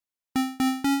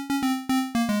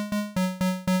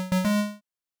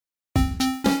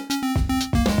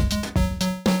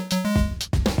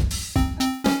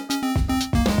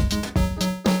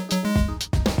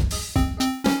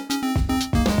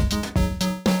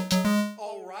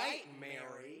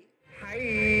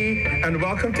and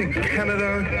welcome to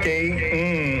Canada Gay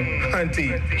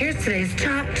Hunty. Here's today's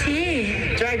top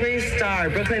tea. Drag Race star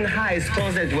Brooklyn High's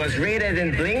closet was raided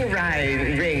in Bling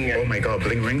Ring. Oh my God,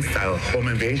 Bling Ring style home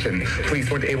invasion.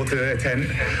 Police weren't able to attend,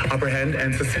 apprehend,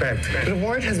 and suspect. The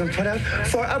warrant has been put out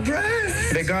for a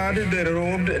breast. Les gardes de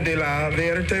robe de la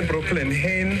vérité Brooklyn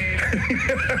Hen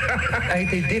a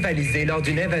été dévalisé lors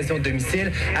d'une invasion de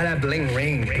domicile à la Bling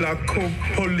Ring. La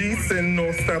police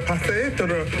no sta passée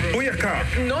Bouillaka.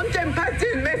 Non t'aime pas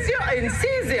une monsieur une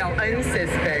saisir un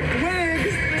suspect.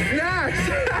 Wigs, snacks,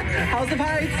 House of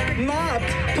Heights,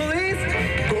 mopped, police,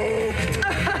 gooped.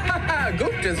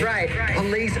 Gooped is right.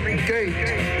 Police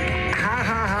gooped. Ha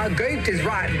ha ha, gooped is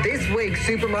right. This week,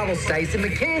 supermodel Stacey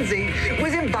McKenzie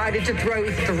was invited to throw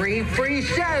 3 free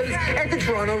shows at the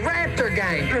Toronto Raptor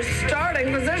game. Her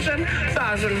starting position,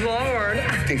 fashion forward.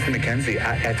 Stacey McKenzie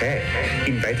a été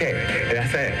invitée à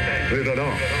faire le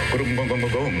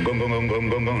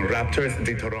Raptors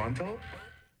de Toronto.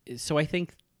 So I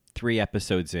think 3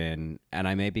 episodes in, and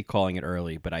I may be calling it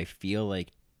early, but I feel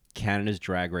like Canada's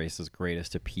Drag Race's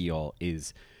greatest appeal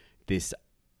is this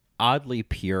oddly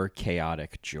pure,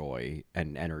 chaotic joy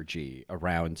and energy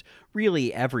around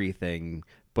really everything.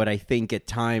 But I think at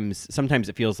times, sometimes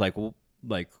it feels like, well,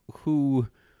 like who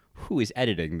is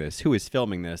editing this? Who is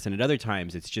filming this? And at other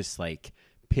times, it's just like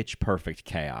pitch perfect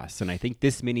chaos. And I think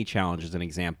this mini challenge is an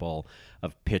example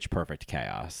of pitch perfect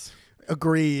chaos.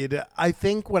 Agreed. I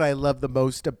think what I love the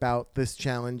most about this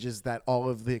challenge is that all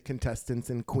of the contestants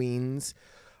and queens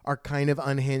are kind of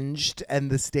unhinged and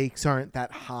the stakes aren't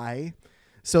that high.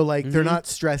 So, like, they're not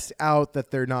stressed out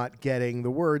that they're not getting the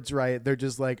words right. They're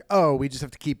just like, oh, we just have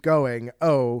to keep going.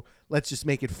 Oh, let's just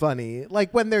make it funny.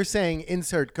 Like, when they're saying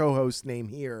insert co-host name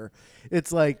here,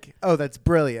 it's like, oh, that's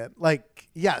brilliant. Like,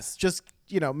 yes, just,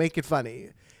 make it funny.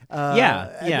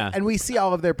 And we see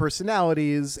all of their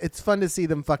personalities. It's fun to see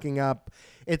them fucking up.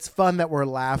 It's fun that we're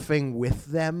laughing with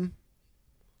them.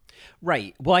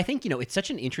 Right. Well, I think, it's such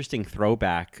an interesting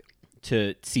throwback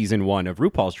to season 1 of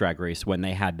RuPaul's Drag Race when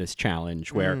they had this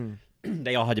challenge where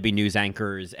they all had to be news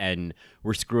anchors and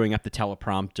were screwing up the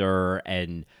teleprompter.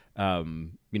 And,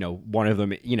 one of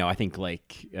them, I think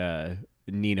like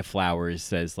Nina Flowers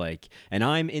says like, and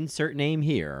I'm insert name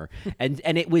here. and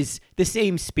it was the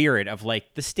same spirit of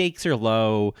like the stakes are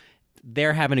low.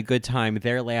 They're having a good time.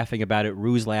 They're laughing about it.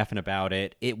 Rue's laughing about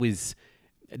it.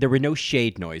 There were no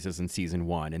shade noises in season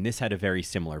 1. And this had a very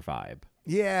similar vibe.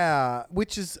 Yeah,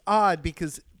 which is odd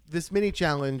because this mini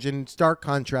challenge, in stark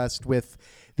contrast with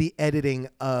the editing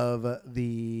of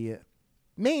the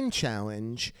main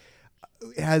challenge,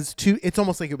 has two. It's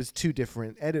almost like it was 2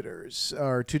 different editors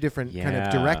or 2 different kind of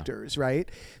directors, right?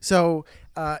 So,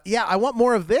 I want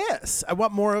more of this. I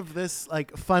want more of this,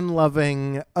 like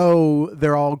fun-loving. Oh,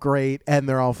 they're all great and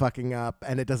they're all fucking up,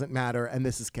 and it doesn't matter, and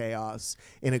this is chaos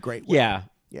in a great way.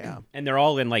 Yeah, and they're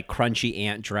all in like crunchy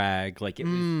ant drag. Like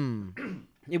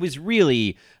it was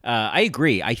really. I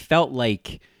agree. I felt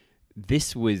like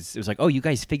it was like, oh, you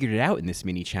guys figured it out in this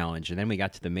mini challenge, and then we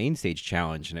got to the main stage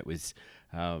challenge, and it was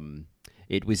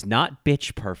not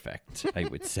bitch perfect, I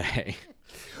would say.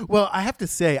 Well, I have to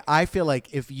say, I feel like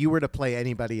if you were to play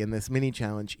anybody in this mini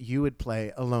challenge, you would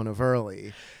play Ilona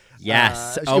Verley.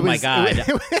 Yes. My God.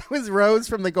 It was Rose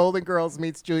from the Golden Girls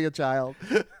meets Julia Child.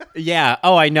 Yeah.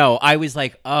 Oh, I know. I was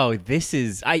like, oh, this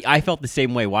is... I felt the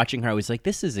same way watching her. I was like,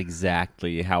 this is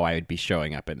exactly how I would be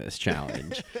showing up in this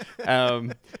challenge.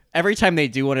 Every time they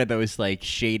do one of those like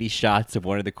shady shots of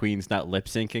one of the queens not lip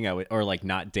syncing or like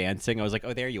not dancing, I was like,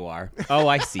 oh, there you are. Oh,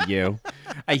 I see you.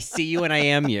 I see you and I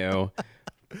am you.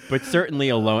 But certainly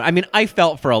Ilona. I mean, I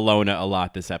felt for Ilona a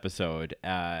lot this episode,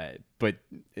 but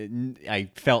I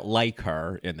felt like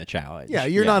her in the challenge. Yeah,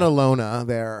 you're not Ilona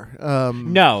there.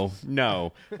 No.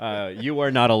 You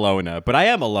are not Ilona, but I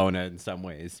am Ilona in some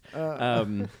ways.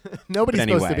 Nobody's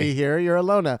supposed to be here. You're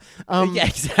Ilona. Yeah,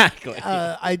 exactly.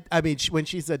 I mean, when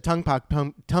she said tongue pop,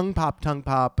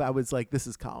 I was like, this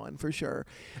is Colin for sure.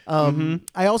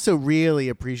 I also really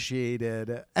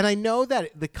appreciated, and I know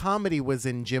that the comedy was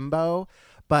in Jimbo,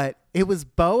 but it was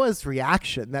Boa's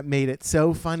reaction that made it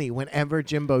so funny whenever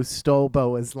Jimbo stole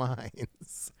Boa's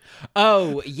lines.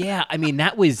 Oh, yeah. I mean,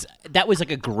 that was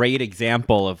like a great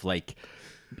example of like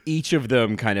each of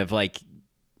them kind of like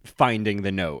find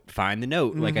the note.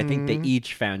 Like I think they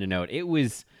each found a note. It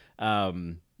was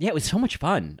it was so much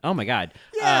fun. Oh my God.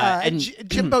 Yeah. And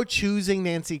Jimbo choosing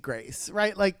Nancy Grace,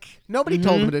 right? Like nobody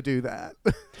told him to do that.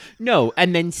 No.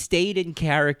 And then stayed in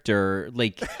character,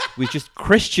 like was just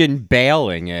Christian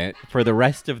bailing it for the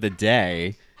rest of the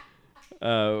day.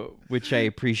 Which I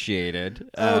appreciated.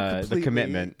 The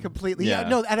commitment. Completely. Yeah.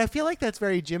 No, and I feel like that's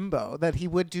very Jimbo, that he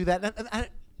would do that.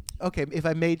 okay, if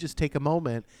I may just take a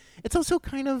moment, it's also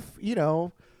kind of,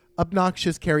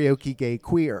 obnoxious karaoke gay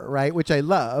queer, right? Which I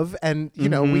love. And, we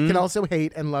can also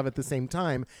hate and love at the same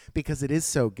time because it is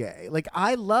so gay. Like,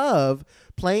 I love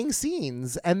playing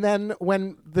scenes. And then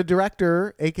when the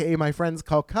director, AKA my friends,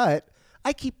 call cut,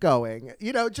 I keep going,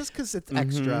 just because it's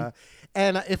extra.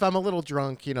 And if I'm a little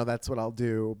drunk, that's what I'll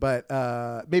do. But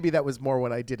maybe that was more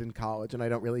what I did in college, and I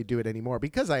don't really do it anymore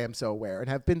because I am so aware and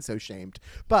have been so shamed.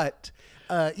 But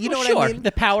you know what I mean?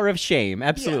 The power of shame,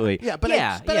 absolutely. Yeah, but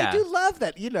I do love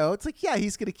that. It's like,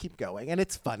 he's going to keep going, and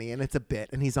it's funny, and it's a bit,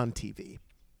 and he's on TV.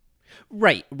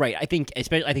 Right. I think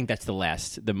that's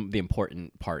the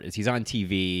important part is he's on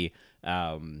TV.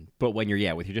 But when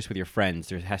you're with your friends,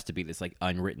 there has to be this like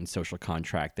unwritten social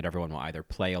contract that everyone will either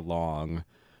play along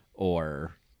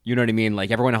or, you know what I mean?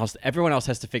 Like everyone else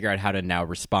has to figure out how to now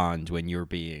respond when you're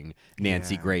being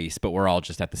Nancy Grace, but we're all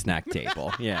just at the snack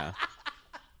table. Yeah.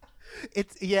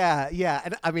 It's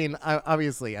and I mean,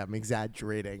 obviously I'm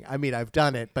exaggerating. I mean, I've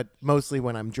done it, but mostly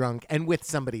when I'm drunk and with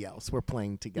somebody else. We're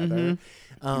playing together,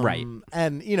 right?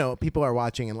 And people are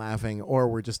watching and laughing, or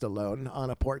we're just alone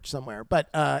on a porch somewhere. But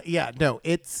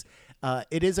it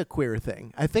is a queer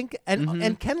thing, I think,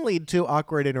 and can lead to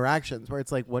awkward interactions where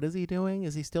it's like, what is he doing?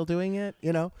 Is he still doing it?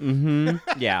 Yeah.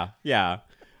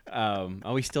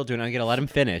 Oh, he's still doing it. I gotta let him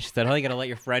finish. Then I gotta let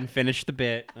your friend finish the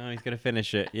bit. Oh, he's gonna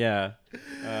finish it. Yeah.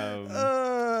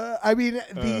 I mean,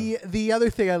 the other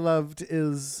thing I loved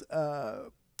is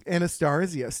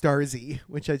Starzy,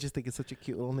 which I just think is such a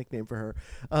cute little nickname for her.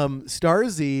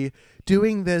 Starzy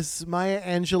doing this Maya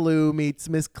Angelou meets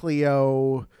Miss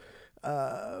Cleo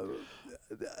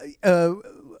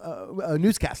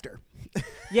newscaster.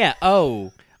 Yeah.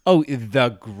 Oh,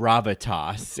 the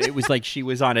gravitas. It was like she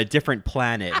was on a different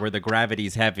planet where the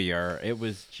gravity's heavier. It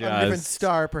was just... a different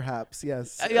star, perhaps,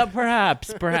 yes. Yeah,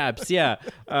 perhaps, yeah.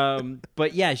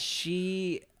 But yeah,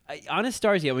 she...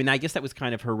 Anastasia, I mean, I guess that was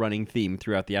kind of her running theme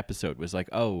throughout the episode, was like,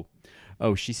 oh,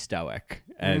 she's stoic.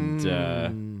 And, this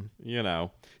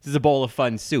is a bowl of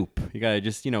fun soup. You gotta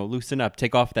just, loosen up.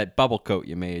 Take off that bubble coat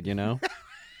you made,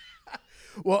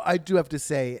 Well, I do have to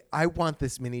say, I want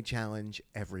this mini challenge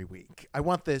every week. I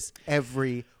want this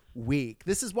every week.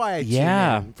 This is why I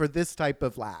tune in, for this type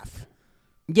of laugh.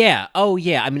 Yeah. Oh,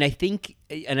 yeah. I mean, I think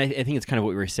it's kind of what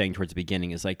we were saying towards the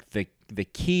beginning is like the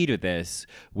key to this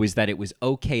was that it was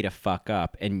okay to fuck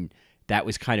up, and that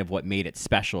was kind of what made it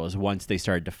special is once they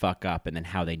started to fuck up and then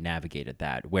how they navigated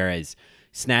that. Whereas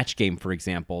Snatch Game, for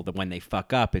example, that when they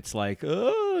fuck up, it's like,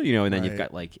 oh, and then you've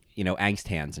got like, angst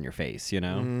hands in your face,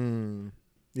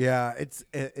 Yeah,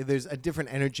 there's a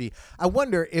different energy. I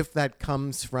wonder if that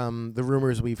comes from the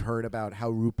rumors we've heard about how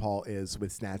RuPaul is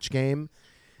with Snatch Game,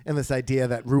 and this idea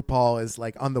that RuPaul is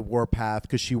like on the warpath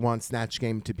because she wants Snatch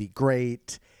Game to be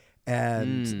great,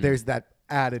 and there's that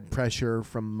added pressure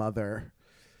from Mother.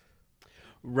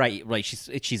 Right.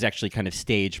 She's actually kind of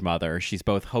stage mother. She's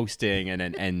both hosting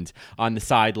and on the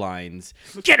sidelines.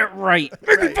 Get it right.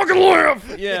 Make me fucking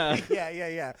laugh. Yeah.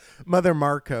 Yeah. Mother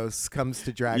Marcos comes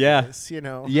to Drag Race,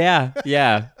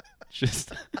 Yeah.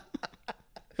 Just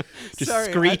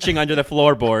screeching under the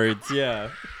floorboards.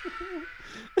 Yeah.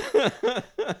 Oh,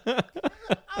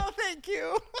 thank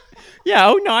you. Yeah.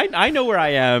 Oh no, I know where I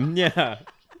am. Yeah.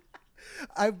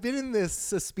 I've been in this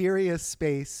Suspiria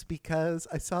space because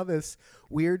I saw this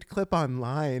weird clip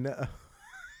online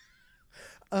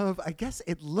of, I guess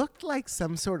it looked like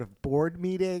some sort of board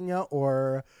meeting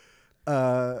or,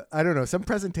 I don't know, some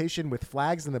presentation with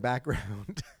flags in the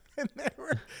background. And there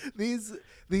were these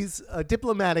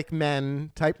diplomatic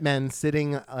men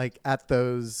sitting like at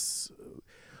those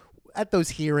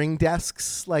hearing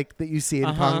desks like that you see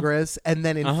in Congress, and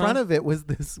then in front of it was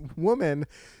this woman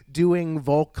doing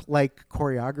Volk-like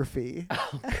choreography.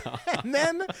 Oh, and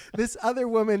then this other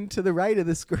woman to the right of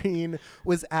the screen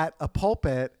was at a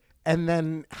pulpit, and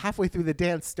then halfway through the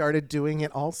dance started doing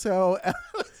it also.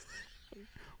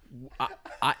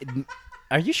 Are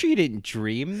you sure you didn't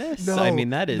dream this? No, I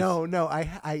mean, that is... No,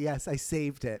 yes, I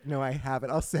saved it. No, I have it.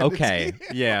 I'll send it to you.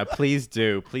 Yeah, please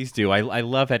do. I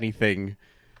love anything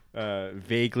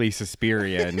vaguely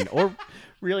Suspirian or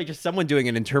really just someone doing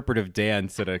an interpretive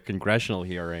dance at a congressional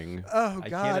hearing. Oh,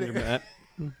 God.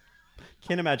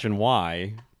 Can't imagine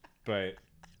why, but...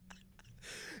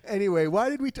 Anyway, why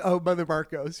did we... Mother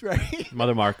Marcos, right?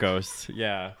 Mother Marcos,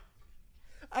 yeah.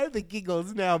 I have the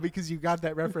giggles now because you got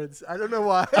that reference. I don't know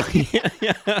why.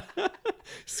 Yeah.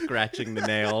 Scratching the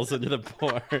nails into the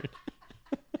board.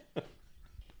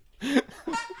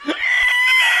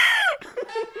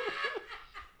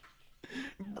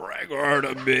 Brag her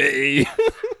to me.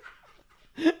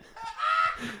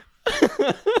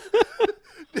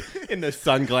 In the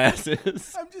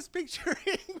sunglasses. I'm just just picturing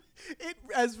it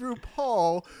as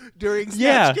RuPaul during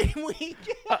Snatch Game Week.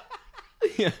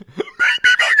 Yeah.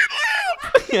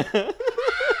 Yeah.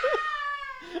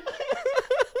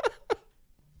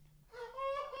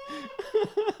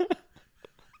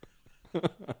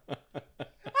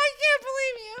 I can't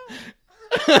believe you.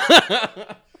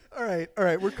 All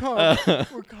right, we're calm.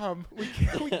 We're calm. We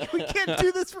can't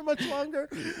do this for much longer.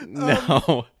 No.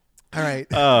 All right.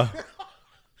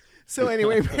 So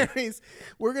anyway, Marys,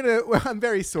 I'm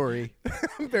very sorry.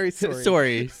 I'm very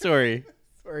sorry.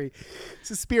 Sorry.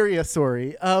 Suspiria,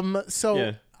 sorry.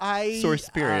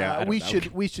 Suspiria.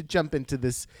 We should jump into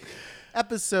this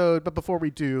episode, but before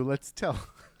we do, let's tell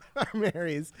our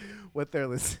Marys what they're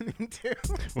listening to.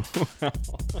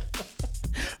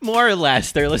 More or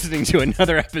less, they're listening to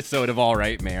another episode of All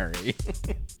Right, Mary.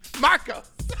 Marco.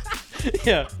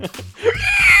 Yeah.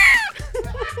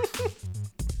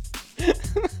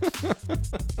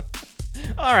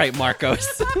 All right, Marcos.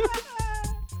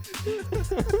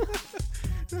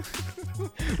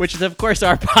 Which is, of course,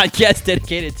 our podcast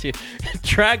dedicated to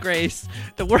Drag Race,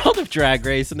 the world of Drag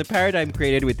Race, and the paradigm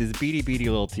created with this beady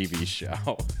little TV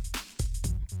show.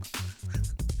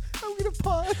 I'm going to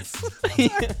pause. I'm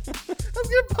going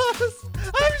to pause.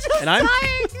 I'm just dying.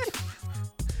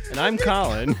 And I'm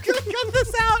Colin. I'm going to cut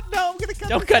this out. No, I'm going to cut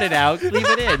Don't this cut out. it out. Leave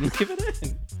it in. Leave it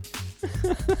in.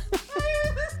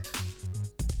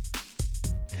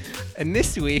 And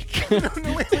this week... No,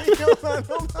 wait,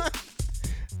 hold on.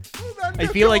 I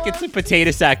feel like it's a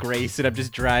potato sack race and I'm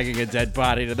just dragging a dead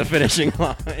body to the finishing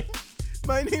line.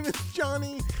 My name is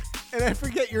Johnny, and I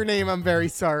forget your name. I'm very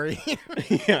sorry.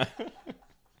 Yeah.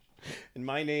 And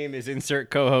my name is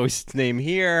insert co-host name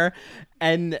here.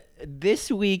 And this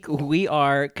week we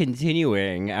are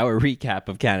continuing our recap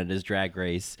of Canada's Drag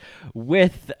Race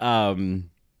with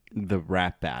the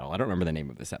rap battle. I don't remember the name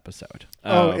of this episode.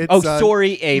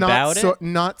 Sorry About It.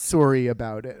 Not sorry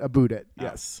about it. Aboot it.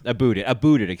 Yes. Aboot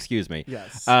it. Excuse me.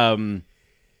 Yes.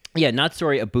 Yeah, Not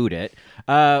Sorry About It,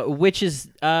 which is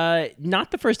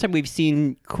not the first time we've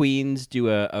seen queens do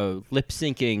a lip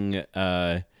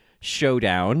syncing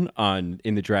showdown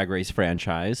in the Drag Race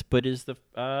franchise, but is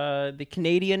the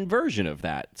Canadian version of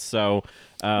that. So,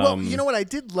 well, you know what I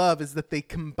did love is that they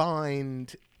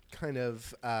combined kind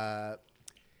of.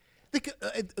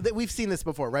 We've seen this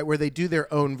before, right? Where they do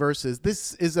their own verses.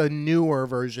 This is a newer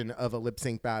version of a lip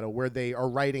sync battle where they are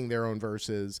writing their own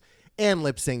verses and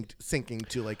lip syncing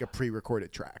to like a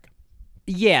pre-recorded track.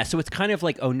 Yeah, so it's kind of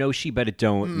like Oh No She But It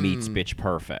Don't meets Bitch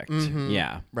Perfect. Mm-hmm.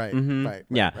 Yeah, Right.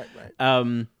 Yeah.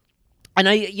 Right. And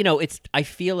I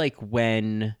feel like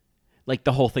when, like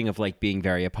the whole thing of like being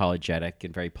very apologetic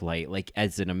and very polite, like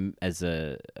as an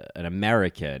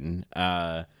American,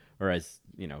 or as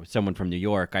someone from New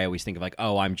York, I always think of like,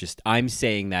 oh, I'm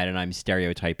saying that and I'm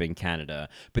stereotyping Canada.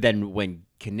 But then when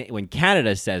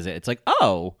Canada says it, it's like,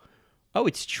 oh,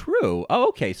 it's true. Oh,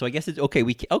 okay. So I guess it's okay.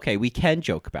 We can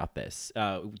joke about this.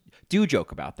 Do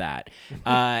joke about that.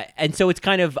 And so it's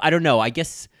kind of, I don't know. I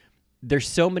guess there's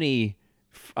so many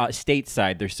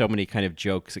stateside. There's so many kind of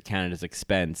jokes at Canada's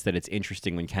expense that it's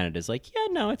interesting when Canada's like, yeah,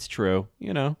 no, it's true.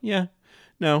 Yeah,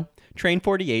 no. Train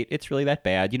 48, it's really that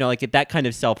bad. Like that kind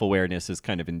of self-awareness is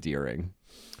kind of endearing.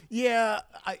 Yeah,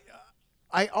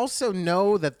 I also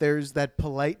know that there's that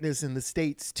politeness in the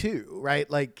States too, right?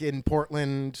 Like in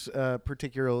Portland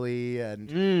particularly,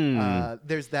 and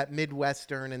there's that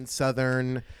Midwestern and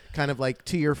Southern kind of like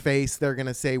to your face, they're going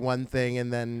to say one thing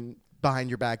and then behind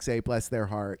your back say bless their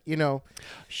heart,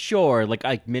 Sure,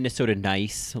 like Minnesota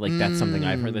nice, like that's something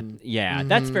I've heard.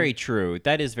 That's very true.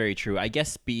 That is very true. I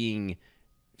guess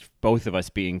both of us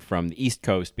being from the East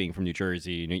Coast, being from New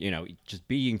Jersey, just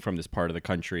being from this part of the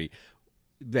country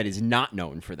that is not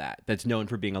known for that. That's known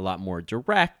for being a lot more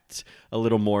direct, a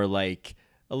little more like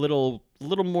a little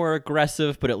more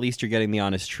aggressive, but at least you're getting the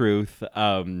honest truth.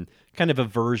 Kind of a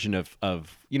version of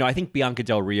I think Bianca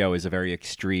Del Rio is a very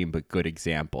extreme but good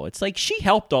example. It's like she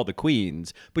helped all the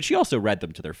queens, but she also read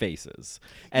them to their faces.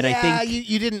 And I think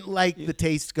you didn't like the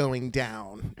taste going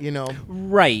down,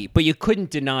 Right, but you couldn't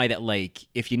deny that like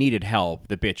if you needed help,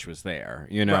 the bitch was there,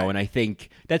 Right. And I think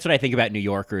that's what I think about New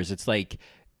Yorkers. It's like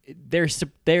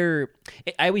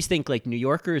I always think like New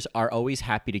Yorkers are always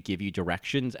happy to give you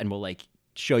directions and will like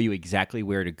show you exactly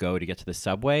where to go to get to the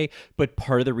subway, but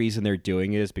part of the reason they're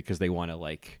doing it is because they want to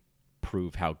like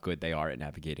prove how good they are at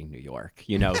navigating New York,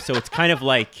 so it's kind of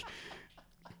like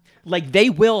they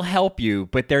will help you,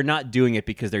 but they're not doing it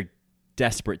because they're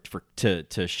desperate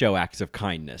to show acts of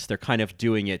kindness. They're kind of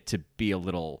doing it to be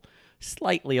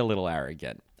slightly a little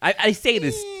arrogant. I say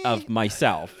this of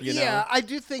myself, you know? Yeah, I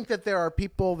do think that there are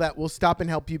people that will stop and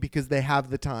help you because they have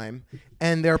the time.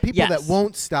 And there are people Yes. that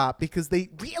won't stop because they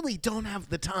really don't have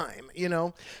the time, you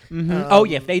know? Oh,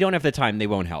 yeah, if they don't have the time, they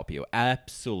won't help you.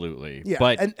 Absolutely. Yeah,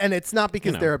 But and it's not because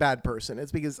you know. they're a bad person.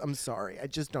 It's because, I'm sorry, I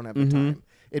just don't have the time.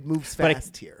 It moves But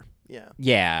fast here. Yeah.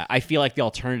 yeah, I feel like the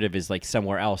alternative is like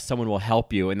somewhere else. Someone will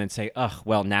help you and then say, ugh,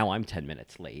 well, now I'm 10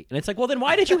 minutes late. And it's like, well, then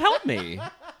why did you help me?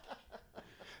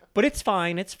 But it's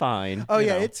fine. It's fine. Oh, you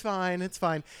yeah, know. it's fine. It's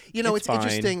fine. You know, It's it's fine.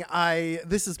 interesting.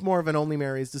 This is more of an Only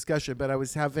Marys discussion, but I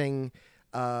was having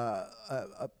a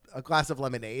glass of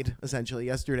lemonade, essentially,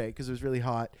 yesterday because it was really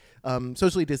hot.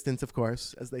 Socially distanced, of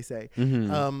course, as they say,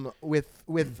 with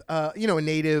you know, a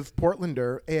native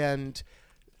Portlander. And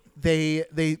they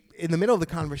in the middle of the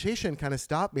conversation kind of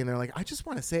stopped me and they're like, I just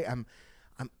want to say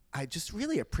I just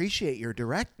really appreciate your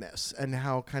directness and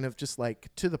how kind of just like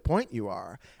to the point you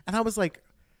are. And I was like,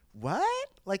 what?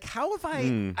 Like, how have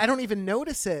I don't even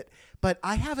notice it, but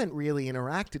I haven't really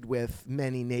interacted with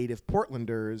many native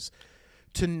Portlanders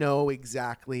to know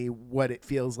exactly what it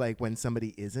feels like when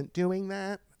somebody isn't doing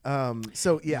that.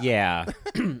 So yeah. Yeah.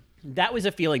 That was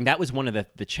a feeling. That was one of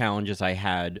the challenges I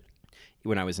had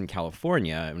when I was in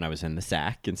California, when I was in the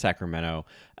SAC in Sacramento.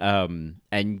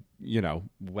 And, you know,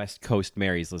 West Coast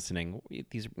Marys listening,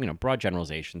 these, you know, broad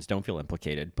generalizations, don't feel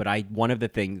implicated. But one of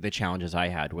the challenges I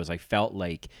had was I felt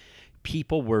like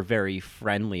people were very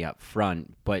friendly up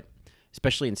front, but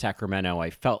especially in Sacramento,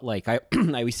 I felt like I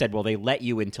always said, well, they let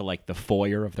you into like the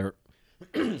foyer of their,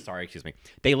 sorry, excuse me.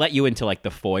 They let you into like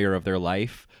the foyer of their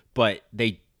life, but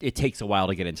it takes a while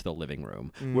to get into the living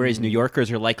room. Whereas New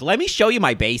Yorkers are like, let me show you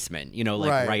my basement, you know,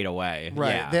 like right away.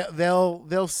 Right. Yeah.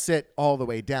 They'll sit all the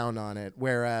way down on it.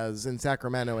 Whereas in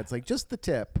Sacramento, it's like just the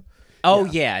tip. Oh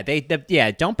yeah.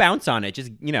 Yeah. Don't bounce on it.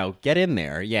 Just, you know, get in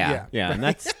there. Yeah. Yeah. And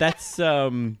that's,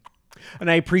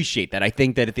 and I appreciate that. I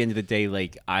think that at the end of the day,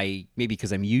 like maybe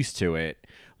because I'm used to it,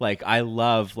 like I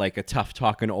love like a tough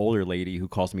talking older lady who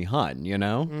calls me hun, you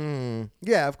know?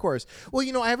 Yeah, of course. Well,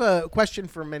 you know, I have a question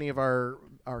for many of our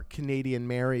Canadian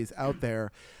Marys out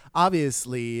there.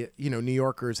 Obviously, you know, New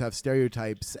Yorkers have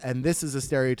stereotypes, and this is a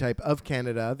stereotype of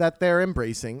Canada that they're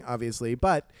embracing, obviously,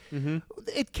 but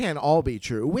it can't all be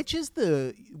true. Which is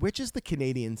the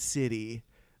Canadian city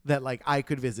that like I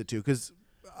could visit to? Because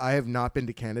I have not been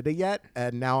to Canada yet,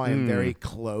 and now I am very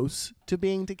close to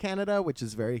being to Canada, which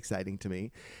is very exciting to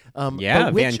me.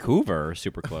 Yeah, Vancouver,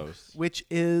 super close. Which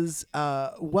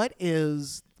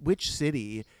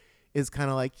city is kind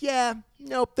of like, yeah,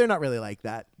 nope, they're not really like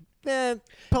that.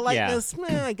 Politeness,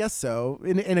 I guess so.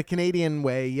 In a Canadian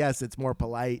way, yes, it's more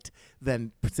polite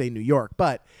than, say, New York,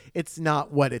 but it's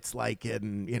not what it's like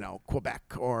in, you know,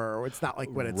 Quebec, or it's not like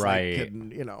what it's like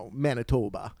in, you know,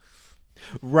 Manitoba.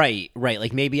 Right.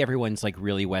 Like maybe everyone's like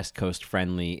really West Coast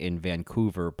friendly in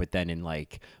Vancouver, but then in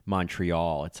like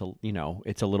Montreal, it's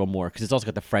a little more because it's also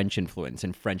got the French influence,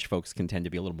 and French folks can tend to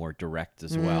be a little more direct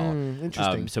as well.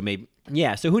 Interesting. So maybe,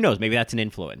 so who knows? Maybe that's an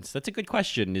influence. That's a good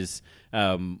question. Is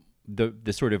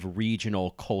the sort of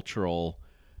regional cultural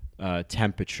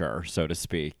temperature, so to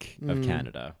speak, of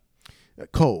Canada?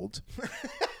 Cold.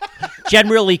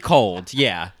 Generally cold.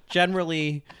 Yeah.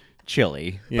 Generally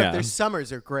chilly. Yeah. But their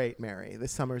summers are great, Mary. The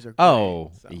summers are great.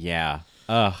 Oh, yeah.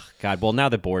 Ugh, God. Well, now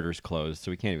the border's closed,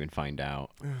 so we can't even find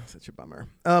out. Such a bummer.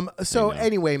 So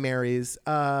anyway, Marys,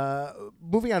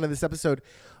 moving on to this episode,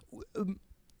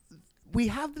 we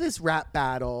have this rap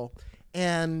battle,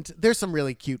 and there's some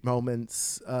really cute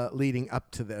moments leading up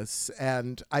to this,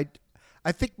 and I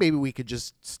think maybe we could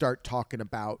just start talking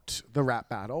about the rap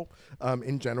battle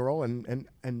in general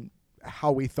and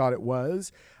how we thought it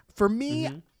was. For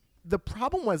me, the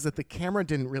problem was that the camera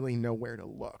didn't really know where to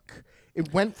look.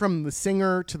 It went from the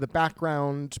singer to the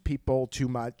background people too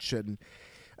much. And,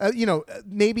 you know,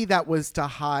 maybe that was to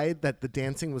hide that the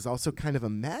dancing was also kind of a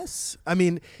mess. I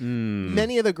mean,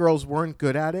 many of the girls weren't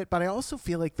good at it, but I also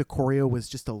feel like the choreo was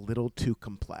just a little too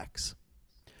complex.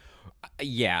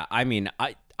 Yeah, I mean,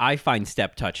 I find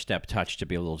step touch to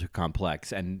be a little too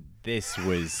complex. And this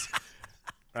was...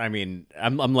 I mean,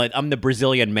 I'm the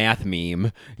Brazilian math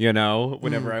meme, you know,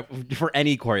 whenever for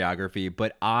any choreography.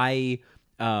 But I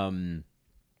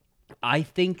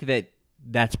think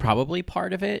that's probably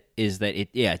part of it. Is that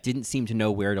it didn't seem to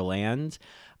know where to land.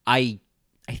 I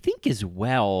think as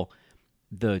well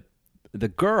the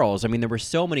girls. I mean, there were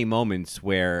so many moments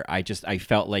where I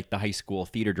felt like the high school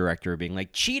theater director being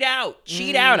like, cheat out,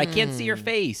 I can't see your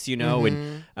face, you know,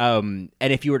 and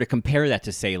if you were to compare that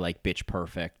to say like Bitch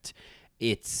Perfect.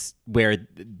 It's where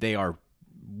they are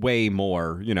way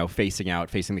more, you know, facing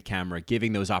the camera,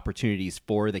 giving those opportunities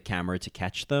for the camera to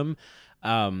catch them.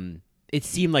 it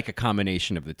seemed like a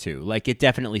combination of the two. Like it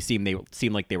definitely seemed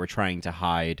like they were trying to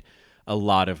hide a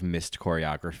lot of missed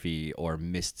choreography or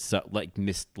missed lip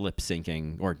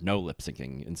syncing or no lip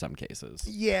syncing in some cases.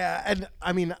 Yeah, and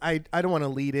I mean, I don't want to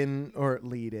lean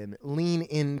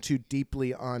in too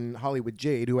deeply on Hollywood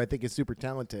Jade, who I think is super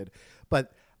talented,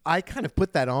 but I kind of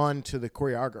put that on to the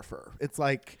choreographer. It's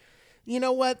like, you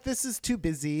know what? This is too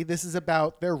busy. This is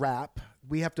about their rap.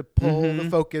 We have to pull the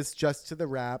focus just to the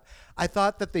rap. I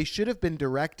thought that they should have been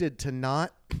directed to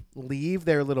not leave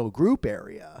their little group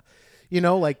area. You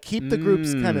know, like keep the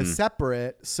groups kind of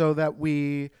separate so that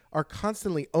we are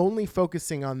constantly only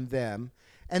focusing on them.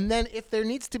 And then if there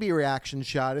needs to be a reaction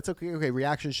shot, it's okay,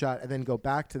 reaction shot, and then go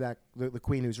back to that the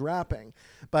queen who's rapping.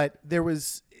 But it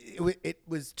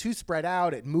was too spread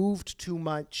out. It moved too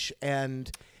much,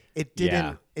 and it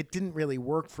didn't really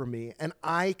work for me. And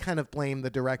I kind of blame the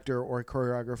director or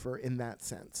choreographer in that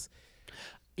sense.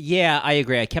 Yeah, I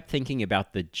agree. I kept thinking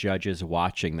about the judges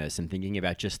watching this and thinking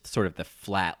about just sort of the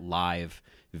flat live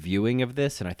viewing of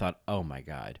this, and I thought, oh my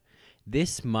God,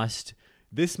 this must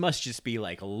just be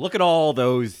like, look at all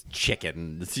those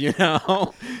chickens, you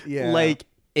know? Yeah. Like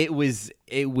it was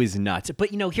nuts. But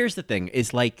here's the thing,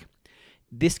 is like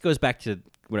this goes back to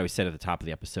what I said at the top of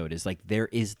the episode, is like there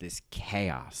is this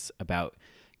chaos about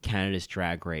Canada's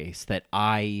Drag Race that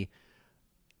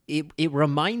It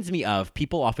reminds me of,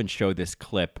 people often show this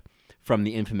clip from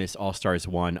the infamous All Stars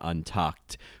 1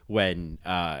 Untucked when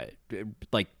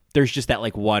like there's just that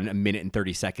like 1 minute and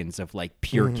 30 seconds of like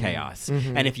pure chaos.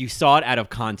 And if you saw it out of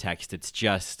context, it's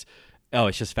just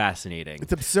fascinating.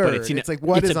 It's absurd. But it's like,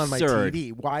 what is absurd. on my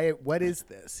TV? What is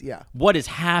this? Yeah. What is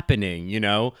happening, you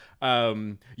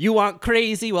want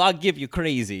crazy? Well, I'll give you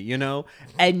crazy,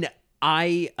 And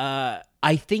I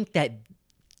think that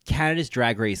Canada's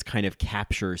Drag Race kind of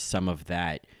captures some of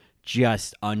that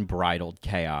just unbridled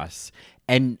chaos.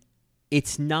 And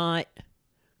it's not,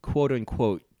 quote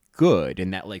unquote, good in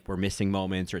that like we're missing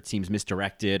moments or it seems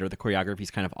misdirected or the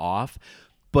choreography's kind of off.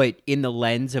 But in the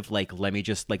lens of like, let me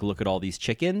just like look at all these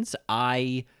chickens,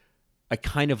 I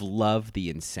kind of love the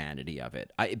insanity of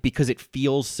it because it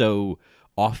feels so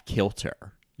off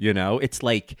kilter, It's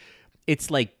like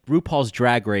RuPaul's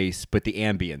Drag Race, but the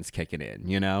ambience kicking in,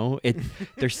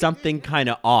 There's something kind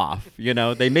of off,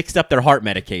 They mixed up their heart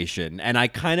medication, and I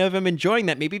kind of am enjoying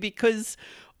that, maybe because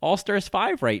All Stars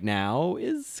 5 right now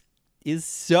is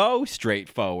so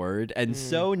straightforward and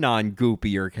so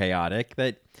non-goopy or chaotic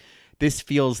that this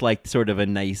feels like sort of a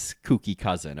nice kooky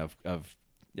cousin of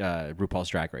RuPaul's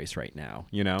Drag Race right now,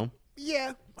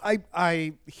 Yeah,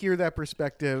 I hear that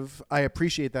perspective. I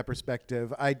appreciate that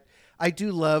perspective. I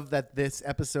do love that this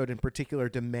episode in particular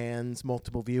demands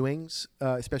multiple viewings,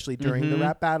 especially during the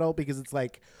rap battle, because it's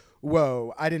like,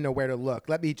 whoa, I didn't know where to look.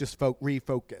 Let me just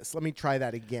refocus. Let me try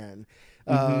that again.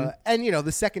 And,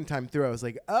 the second time through, I was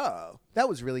like, oh, that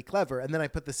was really clever. And then I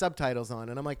put the subtitles on,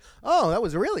 and I'm like, oh, that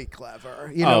was really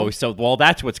clever. So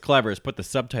that's what's clever is put the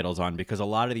subtitles on, because a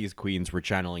lot of these queens were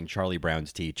channeling Charlie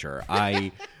Brown's teacher.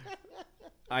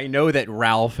 I know that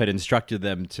Ralph had instructed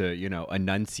them to,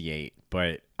 enunciate,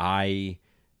 but I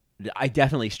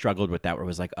definitely struggled with that, where it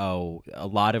was like, oh, a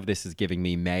lot of this is giving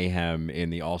me mayhem in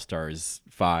the All Stars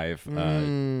 5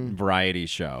 variety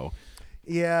show.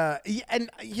 Yeah. And,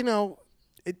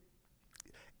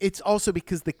 it's also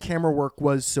because the camera work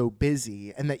was so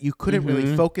busy and that you couldn't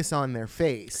really focus on their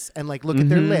face and like look at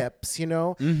their lips,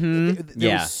 There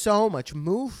was so much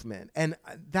movement, and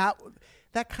that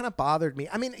kind of bothered me.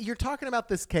 I mean, you're talking about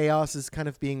this chaos is kind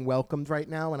of being welcomed right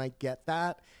now, and I get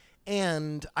that.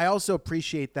 And I also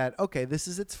appreciate that, okay, this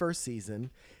is its first season,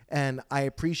 and I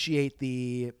appreciate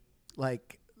they're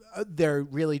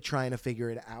really trying to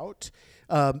figure it out.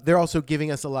 They're also giving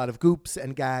us a lot of goops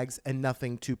and gags and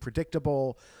nothing too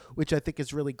predictable, which I think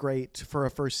is really great for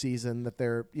a first season, that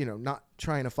they're, not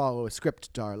trying to follow a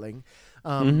script, darling.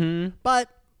 But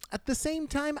at the same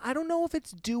time, I don't know if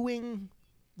it's doing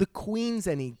the queens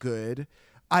any good.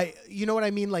 You know what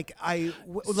I mean?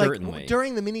 Certainly.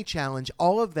 During the mini challenge,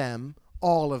 all of them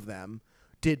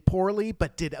did poorly,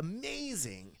 but did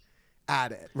amazing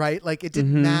at it, right? Like it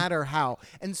didn't matter how.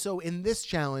 And so in this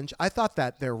challenge, I thought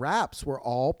that their raps were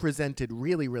all presented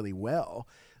really, really well.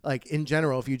 Like in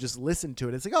general, if you just listen to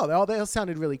it, it's like, oh, they all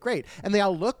sounded really great. And they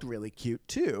all looked really cute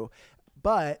too.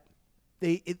 But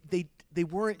they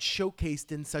weren't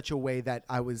showcased in such a way that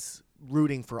I was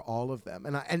rooting for all of them.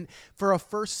 And for a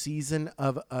first season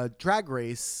of a Drag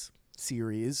Race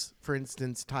series, for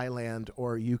instance, Thailand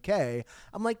or UK,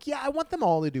 I'm like, yeah, I want them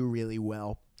all to do really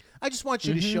well. I just want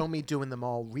you to show me doing them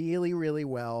all really, really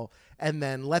well, and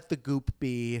then let the goop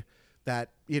be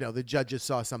that, the judges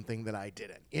saw something that I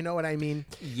didn't. You know what I mean?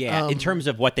 Yeah, in terms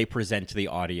of what they present to the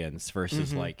audience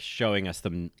versus like showing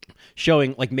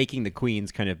like making the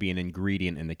queens kind of be an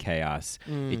ingredient in the chaos.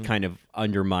 It kind of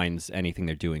undermines anything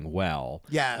they're doing well.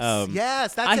 Yes,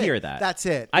 yes, that's I it. hear that. That's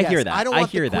it. I Yes, hear that. I don't I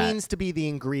want hear the that. queens to be the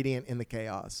ingredient in the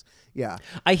chaos. Yeah.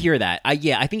 I hear that. I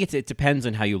think it depends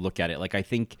on how you look at it. Like I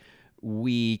think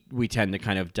we tend to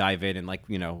kind of dive in and like,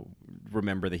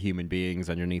 remember the human beings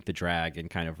underneath the drag and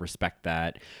kind of respect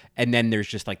that. And then there's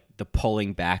just like the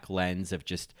pulling back lens of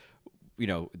just,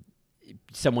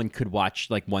 someone could watch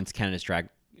like once Canada's drag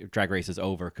race is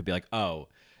over, could be like, oh,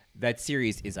 that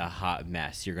series is a hot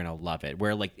mess. You're gonna love it.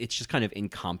 Where like it's just kind of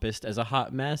encompassed as a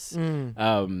hot mess.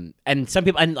 And some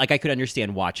people, and like I could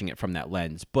understand watching it from that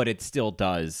lens, but it still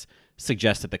does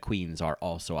suggest that the queens are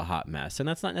also a hot mess, and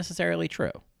that's not necessarily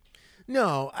true.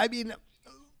 No, I mean,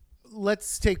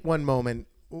 let's take one moment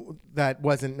that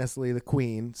wasn't necessarily the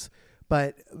queens,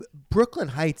 but Brooklyn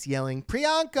Heights yelling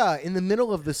Priyanka in the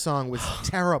middle of the song was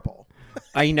terrible.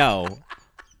 I know.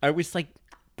 I was like,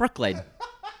 Brooklyn.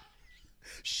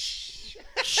 Shh.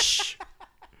 Shh.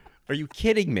 Are you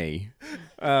kidding me?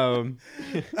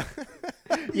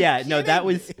 Yeah, no, that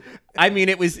was. I mean,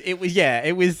 it was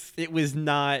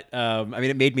not. I mean,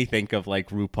 it made me think of like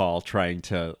RuPaul trying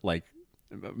to like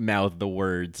mouth the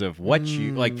words of what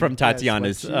you like from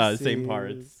Tatiana's same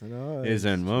parts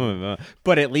isn't.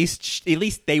 But at least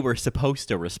they were supposed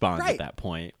to respond at that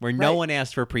point, where no one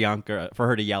asked for Priyanka for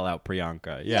her to yell out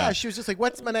Priyanka. Yeah, she was just like,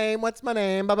 "What's my name? What's my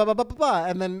name?" Blah blah blah blah blah.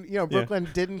 And then Brooklyn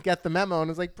didn't get the memo and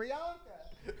was like, "Priyanka."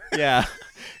 Yeah,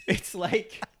 it's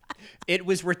like it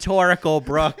was rhetorical,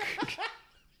 Brooke.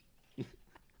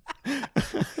 Yeah.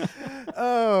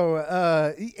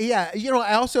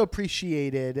 I also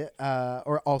appreciated,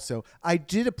 I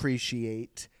did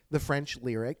appreciate the French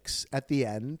lyrics at the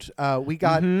end. We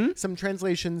got some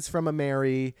translations from I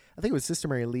think it was Sister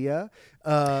Mary Leah.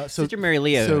 Sister Mary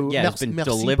Leah, has been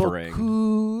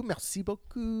delivering. Merci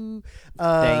beaucoup.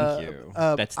 Thank you.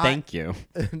 That's thank you.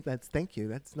 That's thank you.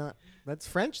 That's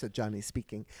French that Johnny's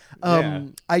speaking. Yeah.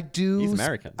 He's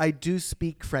American. I do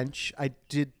speak French. I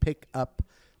did pick up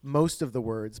most of the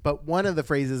words, but one of the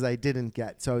phrases I didn't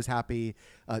get, so I was happy.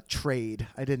 Trade.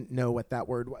 I didn't know what that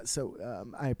word was,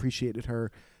 so I appreciated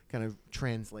her kind of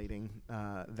translating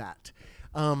that.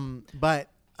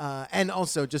 And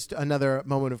also just another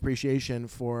moment of appreciation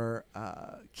for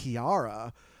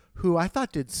Kiara, who I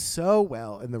thought did so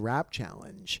well in the rap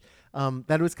challenge.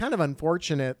 That it was kind of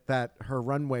unfortunate that her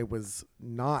runway was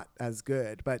not as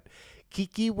good, but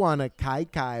Kiki won a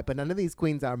kai, but none of these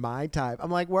queens are my type.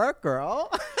 I'm like, work, girl.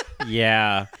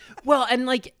 Yeah. Well, and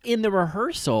like in the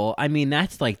rehearsal, I mean,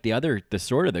 that's like the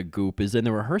sort of the goop is in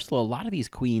the rehearsal. A lot of these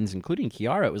queens, including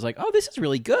Kiara, it was like, oh, this is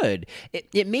really good.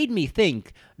 It made me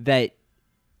think that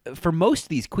for most of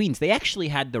these queens, they actually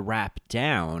had the rap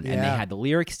down and they had the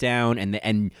lyrics down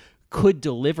and could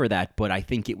deliver that, but I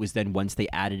think it was then once they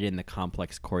added in the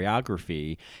complex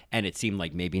choreography and it seemed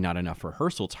like maybe not enough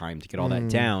rehearsal time to get all that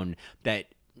down, that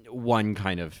one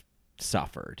kind of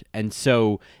suffered. And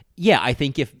so, yeah, I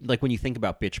think if like when you think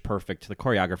about Bitch Perfect, the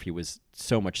choreography was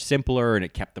so much simpler and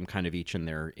it kept them kind of each in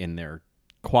their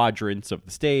quadrants of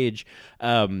the stage.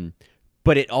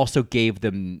 But it also gave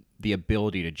them the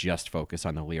ability to just focus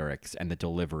on the lyrics and the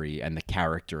delivery and the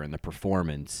character and the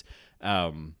performance.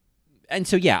 And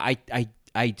so, yeah,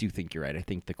 I do think you're right. I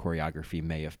think the choreography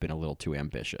may have been a little too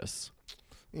ambitious.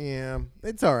 Yeah,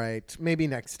 it's all right. Maybe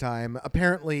next time.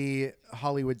 Apparently,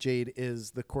 Hollywood Jade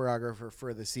is the choreographer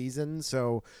for the season,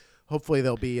 so hopefully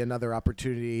there'll be another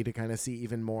opportunity to kind of see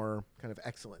even more kind of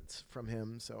excellence from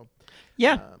him. So,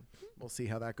 yeah, we'll see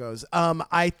how that goes.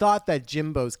 I thought that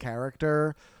Jimbo's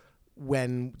character,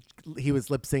 when he was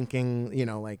lip syncing,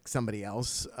 like somebody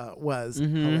else, was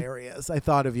hilarious. I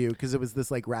thought of you because it was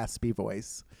this like raspy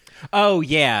voice. Oh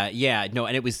yeah, no,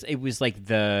 and it was like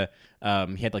the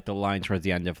he had like the line towards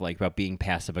the end of like about being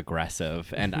passive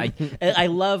aggressive, and I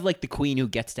love like the queen who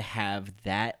gets to have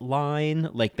that line,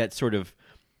 like that sort of.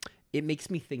 It makes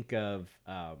me think of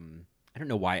I don't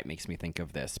know why it makes me think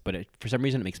of this, but for some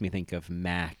reason it makes me think of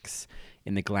Max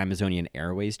in the Glamazonian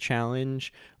Airways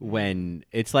challenge when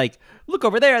it's like, look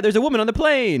over there's a woman on the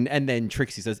plane, and then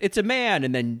Trixie says it's a man,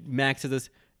 and then Max says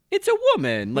it's a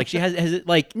woman. Like she has it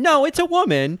like, no, it's a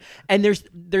woman, and there's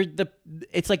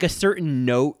it's like a certain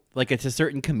note, like it's a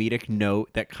certain comedic note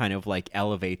that kind of like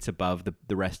elevates above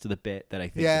the rest of the bit that I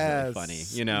think is really funny.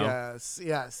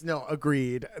 Yes, no,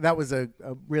 agreed. That was a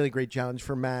really great challenge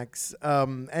for Max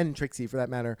and Trixie for that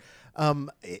matter.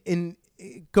 In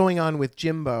going on with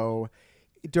Jimbo,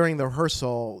 during the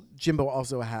rehearsal, Jimbo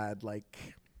also had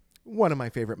like one of my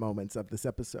favorite moments of this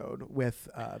episode with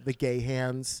the gay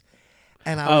hands.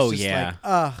 And I was just like,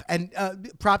 ugh. And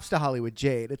props to Hollywood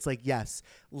Jade. It's like, yes,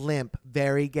 limp,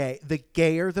 very gay. The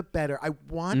gayer, the better. I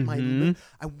want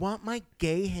my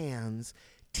gay hands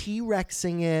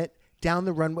T-Rexing it down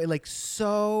the runway, like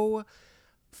so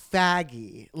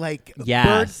faggy, like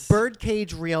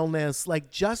birdcage realness. Like,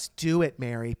 just do it,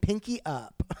 Mary. Pinky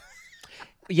up.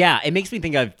 Yeah, it makes me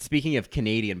think of, speaking of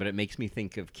Canadian, but it makes me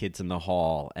think of Kids in the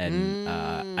Hall. And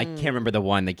I can't remember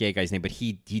the gay guy's name, but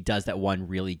he does that one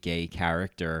really gay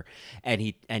character. And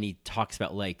he talks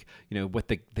about, like, you know, what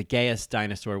the gayest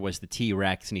dinosaur was the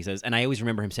T-Rex. And he says, and I always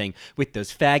remember him saying, with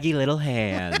those faggy little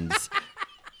hands.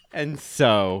 And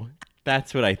so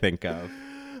that's what I think of.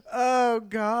 Oh,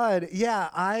 God. Yeah,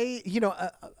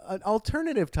 an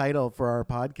alternative title for our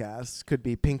podcast could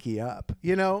be Pinky Up,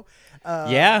 you know?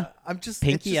 Yeah.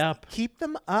 Pinky Up. Keep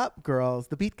them up, girls.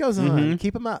 The beat goes on.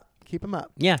 Keep them up. Keep them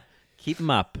up. Yeah. Keep them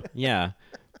up. Yeah.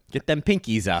 Get them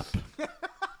pinkies up.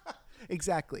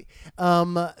 Exactly.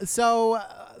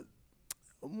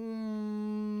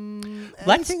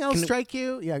 Anything else strike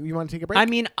you? Yeah, you want to take a break? I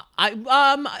mean,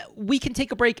 we can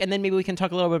take a break, and then maybe we can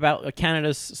talk a little bit about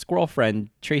Canada's squirrel friend,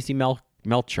 Tracy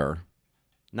Melcher.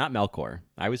 Not Melkor.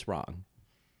 I was wrong.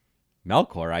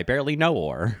 Melkor, I barely know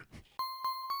or.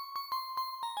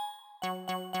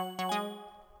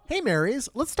 Hey, Marys,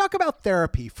 let's talk about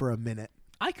therapy for a minute.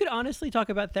 I could honestly talk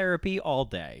about therapy all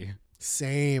day.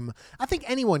 Same. I think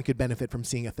anyone could benefit from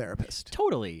seeing a therapist.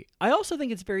 Totally. I also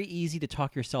think it's very easy to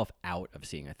talk yourself out of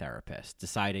seeing a therapist,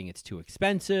 deciding it's too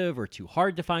expensive or too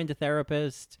hard to find a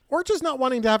therapist. Or just not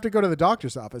wanting to have to go to the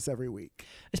doctor's office every week.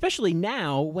 Especially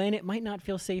now when it might not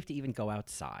feel safe to even go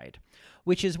outside.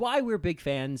 Which is why we're big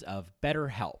fans of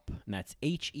BetterHelp, and that's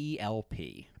HELP.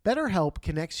 BetterHelp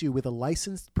connects you with a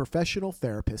licensed professional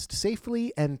therapist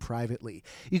safely and privately.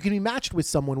 You can be matched with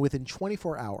someone within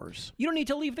 24 hours. You don't need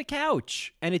to leave the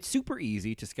couch, and it's super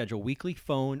easy to schedule weekly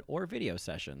phone or video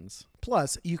sessions.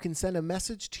 Plus, you can send a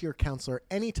message to your counselor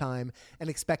anytime and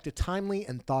expect a timely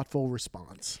and thoughtful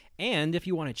response. And if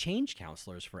you want to change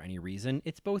counselors for any reason,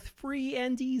 it's both free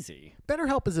and easy.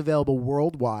 BetterHelp is available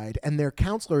worldwide, and their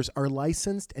counselors are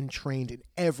licensed and trained in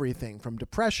everything from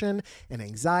depression and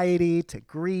anxiety to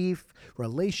grief,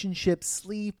 relationships,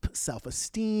 sleep,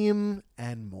 self-esteem,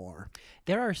 and more.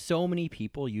 There are so many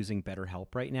people using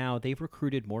BetterHelp right now. They've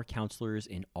recruited more counselors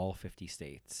in all 50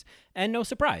 states. And no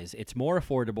surprise, it's more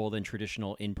affordable than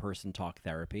traditional in-person talk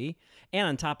therapy. And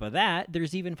on top of that,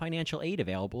 there's even financial aid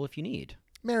available if you need.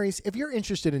 Marys, if you're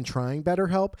interested in trying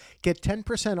BetterHelp, get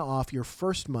 10% off your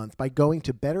first month by going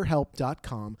to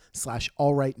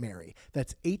betterhelp.com/allrightmary.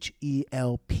 That's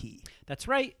HELP. That's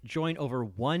right. Join over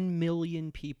 1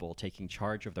 million people taking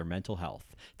charge of their mental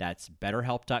health. That's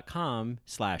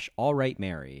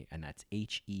betterhelp.com/allrightmary, and that's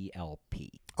HELP.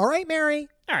 All right, Mary.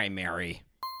 All right, Mary.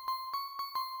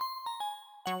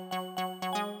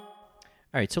 All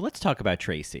right, so let's talk about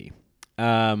Tracy.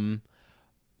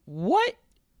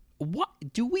 What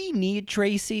do we need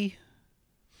Tracy?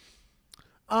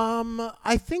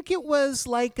 I think it was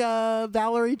like a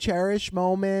Valerie Cherish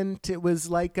moment. It was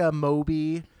like a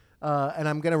Moby, and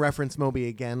I'm going to reference Moby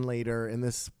again later in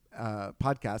this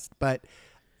podcast, but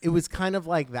it was kind of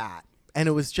like that. And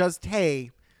it was just,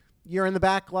 hey, you're in the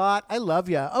back lot. I love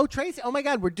you. Oh, Tracy. Oh, my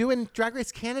God. We're doing Drag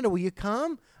Race Canada. Will you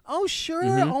come? Oh, sure.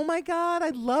 Mm-hmm. Oh, my God. I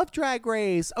love Drag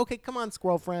Race. Okay, come on,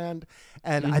 squirrel friend.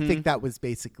 And I think that was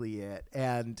basically it.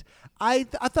 And I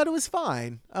thought it was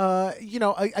fine.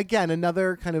 Again,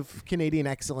 another kind of Canadian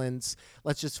excellence.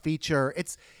 Let's just feature.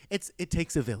 It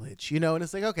takes a village, and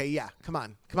it's like, okay, yeah, come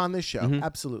on this show. Mm-hmm.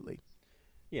 Absolutely.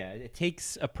 Yeah, it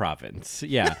takes a province.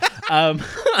 Yeah.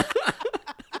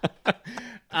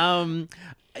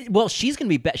 Well, she's going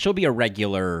to be she'll be a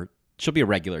regular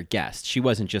guest. She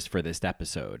wasn't just for this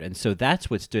episode. And so that's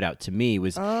what stood out to me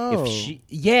was if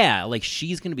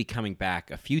she's going to be coming back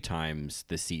a few times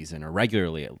this season or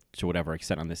regularly to whatever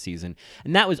extent on this season.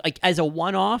 And that was like as a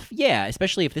one-off. Yeah.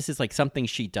 Especially if this is like something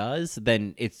she does,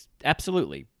 then it's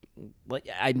absolutely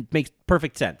it makes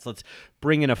perfect sense. Let's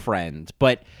bring in a friend.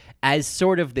 But as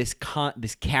sort of this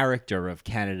character of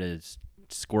Canada's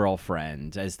squirrel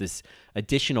friend, as this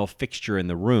additional fixture in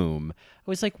the room, I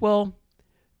was like, well,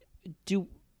 do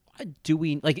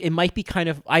we like it might be kind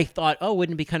of I thought,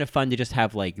 wouldn't it be kind of fun to just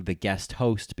have like the guest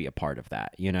host be a part of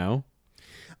that,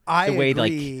 I agree.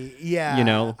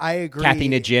 I agree. Kathy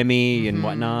Najimy and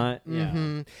whatnot.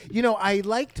 Mm-hmm. Yeah. I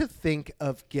like to think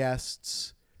of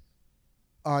guests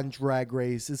on Drag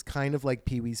Race as kind of like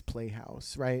Pee-wee's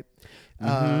Playhouse, right?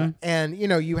 Mm-hmm. And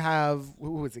you have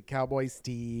who was it, Cowboy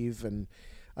Steve, and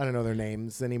I don't know their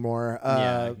names anymore.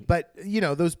 But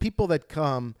those people that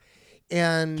come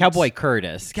and Cowboy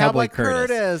Curtis. Cowboy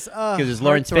Curtis. Because it's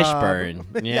Lawrence Fishburne.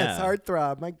 Yeah. Yes,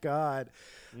 heartthrob. My God.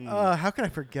 How can I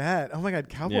forget? Oh my God,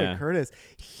 Cowboy Curtis.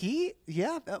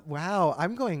 Wow.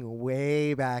 I'm going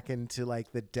way back into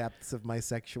like the depths of my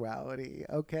sexuality.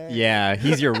 Okay. Yeah,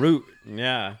 he's your root.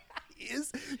 Yeah.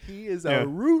 He is a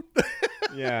root.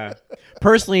 Yeah.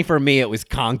 Personally, for me, it was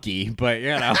Conky, but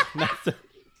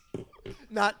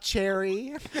not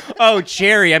Cherry. Oh,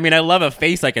 Cherry. I mean, I love a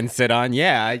face I can sit on.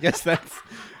 Yeah, I guess that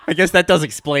does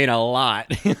explain a lot.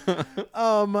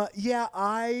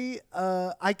 I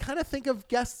kind of think of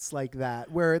guests like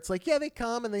that, where it's like, they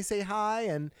come and they say hi,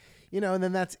 and and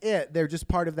then that's it. They're just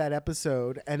part of that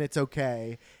episode, and it's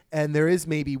okay. And there is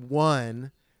maybe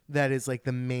one that is like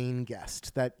the main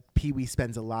guest that Pee-wee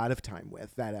spends a lot of time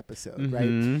with that episode, right?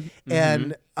 Mm-hmm.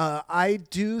 And I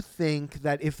do think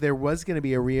that if there was going to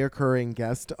be a reoccurring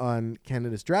guest on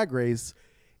Canada's Drag Race,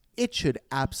 it should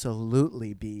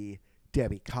absolutely be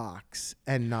Debbie Cox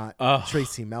and not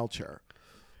Tracy Melcher.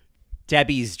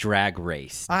 Debbie's Drag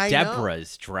Race.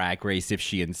 Deborah's Drag Race, if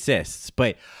she insists.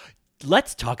 But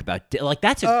let's talk about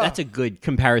that's a good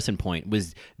comparison point.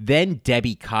 Was then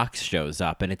Debbie Cox shows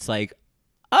up, and it's like,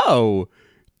 oh,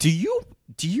 do you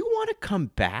want to come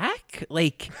back?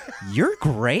 Like, you're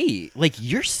great. Like,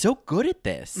 you're so good at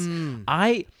this.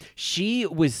 She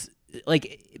was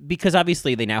like, because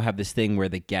obviously they now have this thing where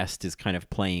the guest is kind of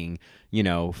playing,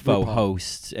 faux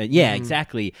host.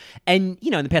 Exactly. And,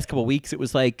 in the past couple of weeks, it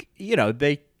was like,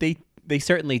 they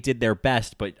certainly did their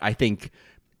best, but I think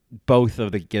both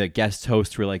of the guest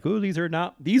hosts were like, oh, these are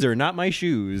not my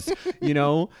shoes,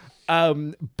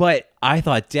 but I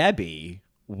thought Debbie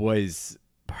was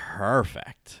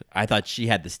perfect. I thought she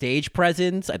had the stage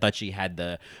presence. I thought she had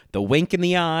the wink in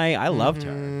the eye. I loved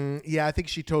her. Yeah, I think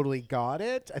she totally got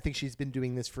it. I think she's been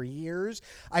doing this for years.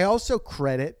 I also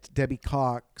credit Debbie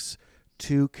Cox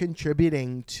to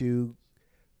contributing to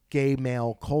gay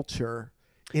male culture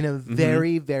in a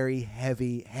very, very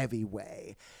heavy, heavy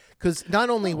way. Because not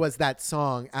only was that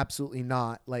song absolutely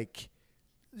not like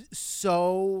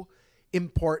so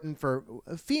important for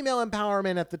female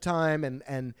empowerment at the time,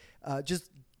 and just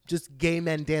gay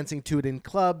men dancing to it in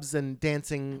clubs and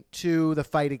dancing to the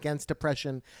fight against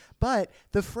oppression, but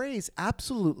the phrase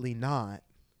 "absolutely not."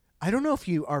 I don't know if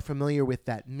you are familiar with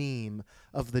that meme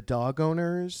of the dog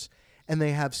owners, and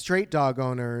they have straight dog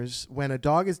owners. When a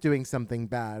dog is doing something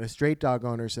bad, a straight dog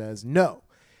owner says no.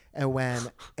 And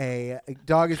when a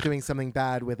dog is doing something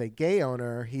bad with a gay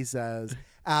owner, he says,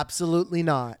 absolutely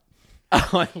not. Oh,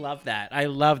 I love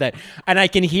that. And I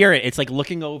can hear it. It's like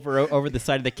looking over the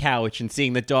side of the couch and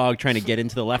seeing the dog trying to get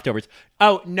into the leftovers.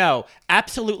 Oh, no,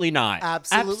 absolutely not.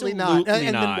 Absolutely not.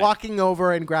 And then walking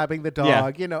over and grabbing the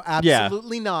dog,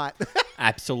 absolutely not.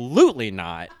 Absolutely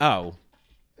not. Oh.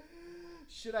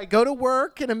 Should I go to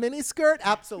work in a miniskirt?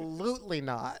 Absolutely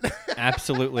not.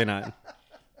 Absolutely not.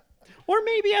 Or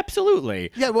maybe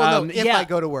absolutely. Yeah, well, no, if I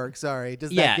go to work, sorry. Does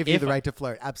that give you the right to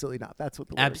flirt? Absolutely not. That's what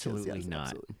the word absolutely is. Yes, not.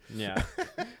 Absolutely. Yeah.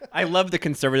 I love the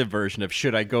conservative version of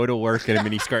should I go to work in a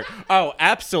miniskirt? Oh,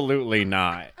 absolutely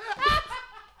not.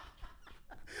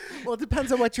 Well, it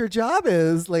depends on what your job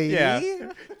is, lady.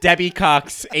 Yeah. Debbie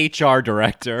Cox, HR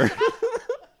director.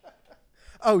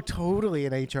 Oh, totally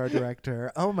an HR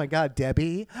director. Oh, my God,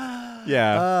 Debbie.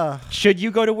 Yeah. Should you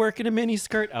go to work in a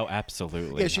miniskirt? Oh,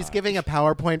 absolutely. Yeah, she's giving a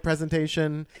PowerPoint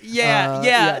presentation.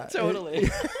 Yeah, totally.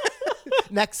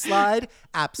 Next slide.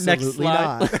 Absolutely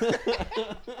not.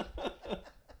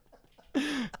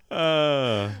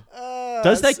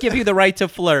 Does that give you the right to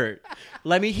flirt?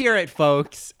 Let me hear it,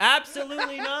 folks.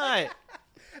 Absolutely not.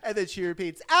 And then she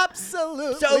repeats,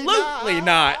 absolutely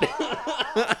not.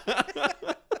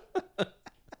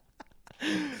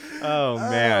 Oh,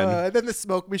 man. And then the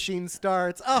smoke machine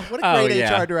starts. Oh, what a great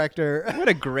HR director. What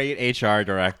a great HR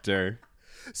director.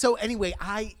 So anyway,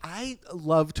 I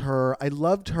loved her. I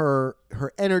loved her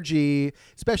energy,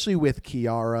 especially with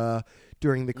Kiara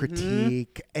during the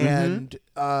critique. And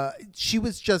she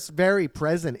was just very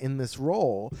present in this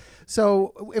role.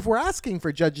 So if we're asking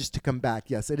for judges to come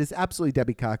back, yes, it is absolutely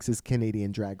Debbie Cox's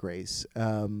Canadian Drag Race.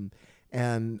 And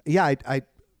yeah,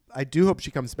 I do hope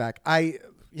she comes back.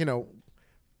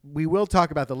 We will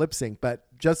talk about the lip sync, but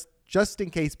just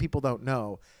in case people don't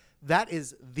know, that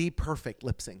is the perfect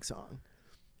lip sync song.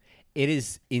 It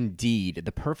is indeed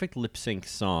the perfect lip sync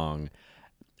song.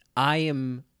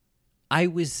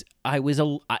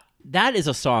 that is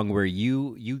a song where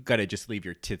you gotta just leave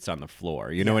your tits on the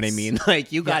floor. You know what I mean?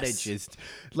 Like you gotta just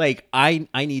like I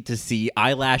need to see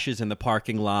eyelashes in the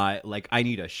parking lot. Like I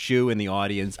need a shoe in the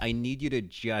audience. I need you to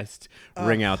just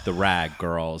bring out the rag,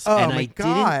 girls. Oh and my I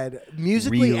God!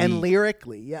 Musically really, and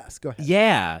lyrically, yes. Go ahead.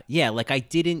 Yeah. Like I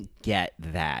didn't get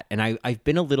that, and I've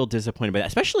been a little disappointed by that,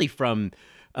 especially from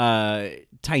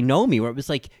Tainomi, where it was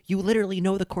like, you literally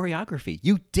know the choreography.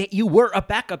 You were a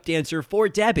backup dancer for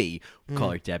Debbie. We'll call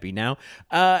her Debbie now.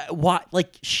 What?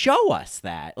 Like, show us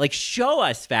that. Like, show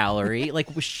us, Valerie. Like,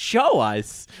 show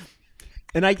us.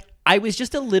 And I was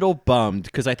just a little bummed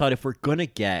because I thought if we're gonna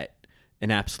get an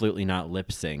absolutely not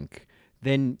lip sync,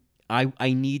 then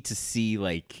I need to see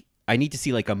like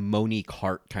a Monique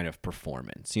Hart kind of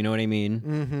performance. You know what I mean?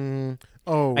 Mm-hmm.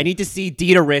 Oh, I need to see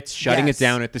Dita Ritz shutting it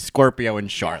down at the Scorpio in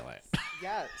Charlotte.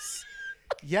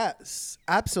 Yes,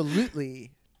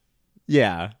 absolutely.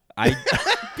 Yeah,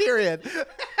 Period.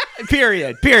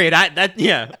 Period.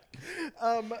 Yeah.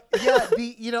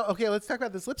 Okay, let's talk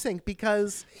about this lip sync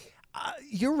because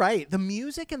you're right. The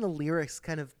music and the lyrics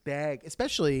kind of beg,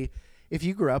 especially if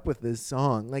you grew up with this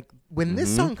song. Like when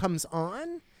this song comes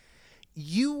on,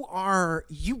 you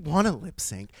want to lip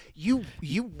sync. You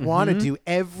want to do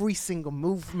every single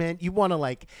movement. You want to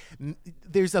like.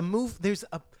 There's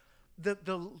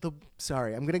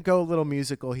sorry, I'm gonna go a little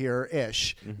musical here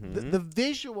ish. The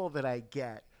visual that I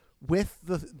get with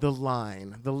the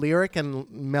line, the lyric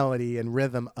and melody and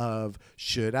rhythm of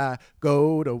 "Should I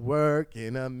go to work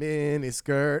in a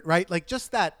miniskirt?" Right, like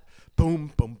just that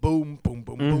boom, boom, boom, boom,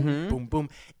 boom, boom, boom, boom.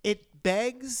 It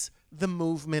begs the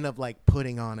movement of like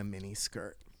putting on a mini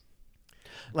skirt,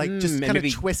 like just kind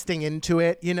of twisting into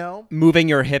it, you know, moving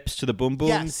your hips to the boom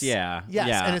booms. Yes,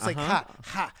 and it's like ha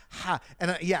ha ha,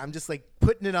 and I'm just like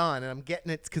putting it on, and I'm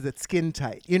getting it because it's skin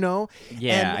tight, you know.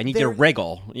 Yeah, I need to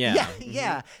wriggle.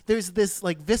 Yeah. There's this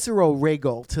like visceral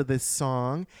wriggle to this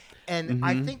song, and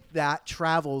I think that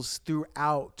travels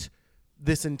throughout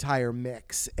this entire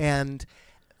mix, and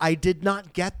I did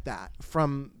not get that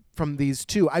from these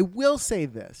two. I will say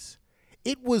this.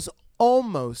 It was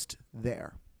almost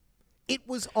there. It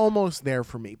was almost there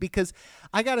for me because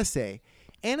I got to say,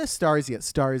 Anastasia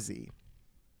Starzy,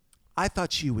 I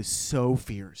thought she was so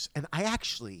fierce. And I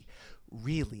actually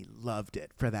really loved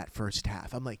it for that first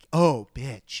half. I'm like, oh,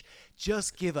 bitch,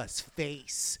 just give us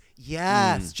face.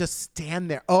 Yes, just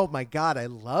stand there. Oh, my God, I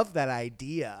love that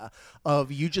idea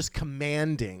of you just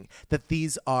commanding that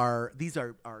these are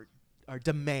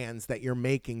demands that you're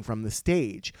making from the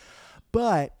stage.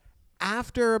 But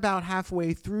after about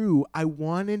halfway through, I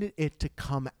wanted it to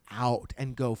come out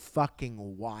and go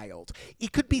fucking wild.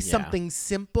 It could be something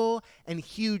simple and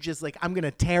huge as like, I'm going to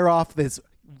tear off this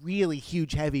really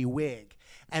huge heavy wig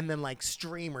and then like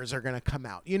streamers are going to come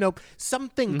out. You know,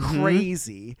 something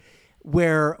crazy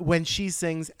where when she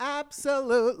sings,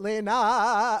 absolutely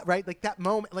not, right? Like that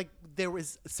moment, like there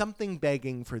was something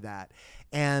begging for that.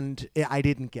 And I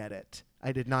didn't get it.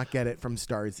 I did not get it from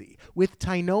Starzy. With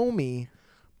Tainomi,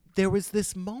 there was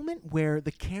this moment where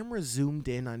the camera zoomed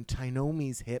in on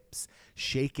Tainomi's hips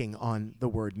shaking on the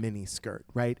word mini skirt,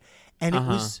 right? And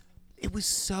it was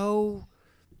so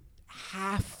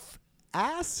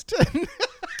half-assed.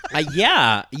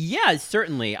 Yeah,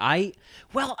 certainly. I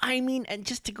mean, and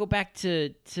just to go back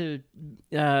to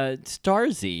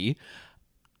Starzy,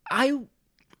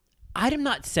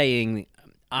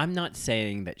 I'm not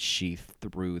saying that she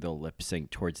threw the lip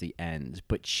sync towards the end,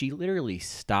 but she literally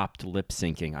stopped lip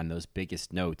syncing on those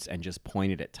biggest notes and just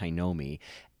pointed at Tainomi.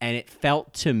 And it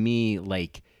felt to me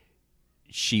like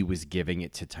she was giving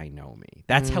it to Tainomi.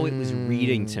 That's how it was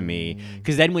reading to me.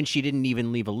 Because then when she didn't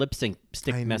even leave a lip sync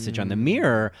stick message on the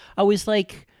mirror, I was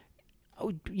like,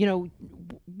 oh, you know,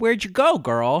 where'd you go,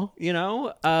 girl? You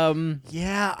know?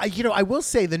 I will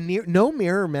say the no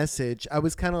mirror message, I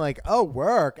was kind of like, oh,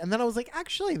 work. And then I was like,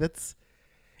 actually,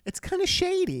 it's kind of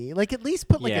shady. Like, at least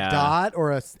put like a dot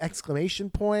or a exclamation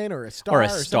point or a star. Or a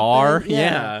star. Something.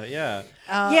 Yeah.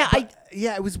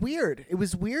 It was weird. It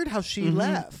was weird how she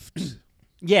left.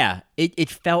 Yeah. It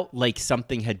felt like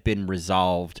something had been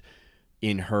resolved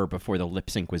in her before the lip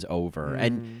sync was over.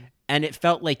 And it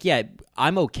felt like,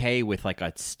 I'm okay with like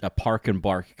a Park and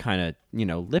Bark kind of, you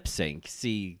know, lip sync.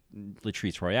 See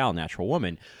Latrice Royale, Natural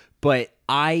Woman. But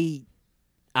I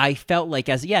felt like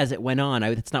as it went on,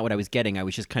 that's not what I was getting. I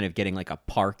was just kind of getting like a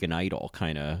Park and Idol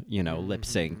kind of, you know, lip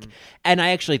sync. And I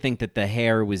actually think that the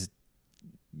hair was,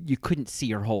 you couldn't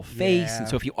see her whole face. And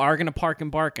so if you are going to Park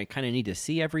and Bark, I kind of need to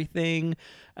see everything.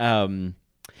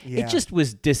 It just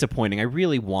was disappointing. I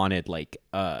really wanted like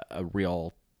a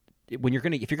real... if you're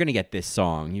gonna get this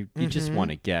song, you just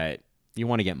want to get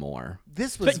more.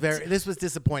 This was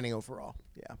disappointing overall.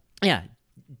 Yeah.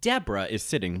 Deborah is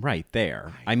sitting right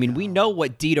there. I mean, we know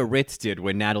what Dita Ritz did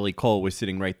when Natalie Cole was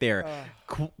sitting right there.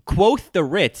 Quoth the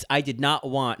Ritz, I did not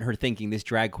want her thinking this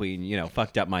drag queen,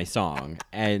 fucked up my song.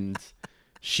 And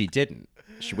she didn't.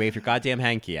 She waved her goddamn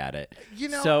hanky at it.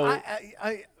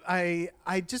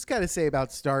 I just got to say about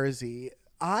Starzy,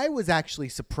 I was actually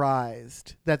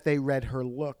surprised that they read her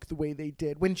look the way they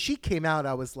did. When she came out,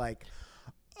 I was like,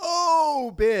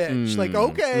 oh, bitch. Like,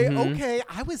 okay.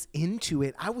 I was into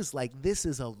it. I was like, this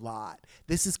is a lot.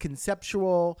 This is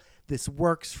conceptual. This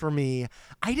works for me.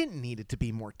 I didn't need it to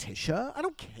be Morticia. I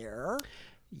don't care.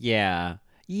 Yeah.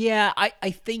 Yeah,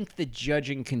 I think the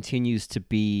judging continues to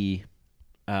be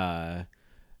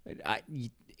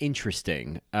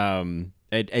interesting.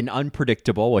 And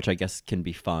unpredictable, which I guess can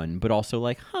be fun, but also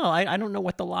like, I don't know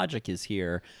what the logic is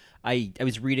here. I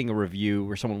was reading a review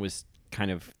where someone was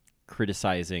kind of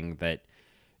criticizing that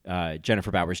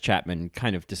Jennifer Bowers Chapman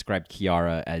kind of described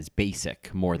Kiara as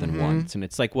basic more than once, and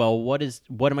it's like, well, what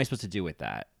am I supposed to do with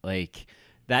that? Like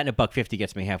that and $1.50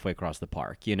 gets me halfway across the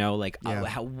park, Like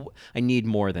I need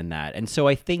more than that, and so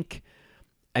I think,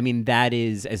 that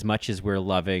is as much as we're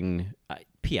loving.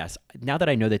 P.S. Now that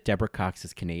I know that Deborah Cox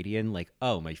is Canadian, like,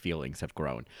 my feelings have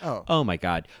grown. Oh my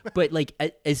God! But like,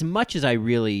 as much as I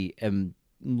really am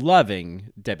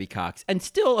loving Debbie Cox and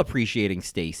still appreciating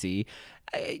Stacey,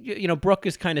 Brooke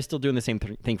is kind of still doing the same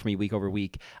thing for me week over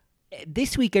week.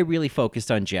 This week, I really focused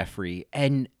on Jeffrey,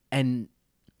 and I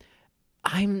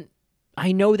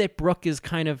know that Brooke is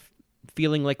kind of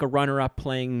feeling like a runner-up,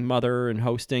 playing mother and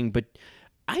hosting, but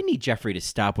I need Jeffrey to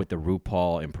stop with the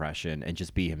RuPaul impression and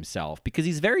just be himself, because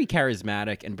he's very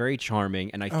charismatic and very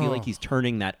charming, and I feel like he's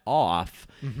turning that off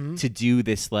to do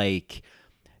this faux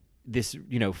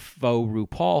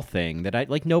RuPaul thing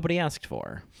that nobody asked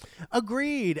for.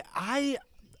 Agreed.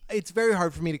 It's very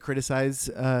hard for me to criticize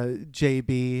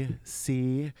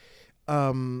JBC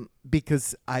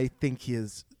because I think he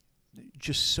is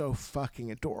just so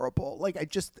fucking adorable.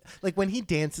 Like when he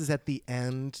dances at the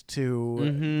end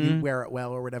to You Wear It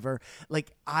Well or whatever,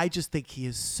 like I just think he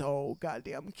is so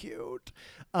goddamn cute.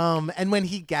 And when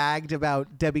he gagged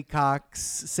about Debbie Cox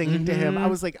singing to him, I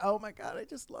was like, oh my God, I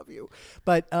just love you.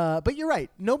 But you're right.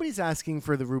 Nobody's asking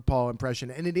for the RuPaul impression,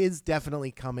 and it is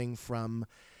definitely coming from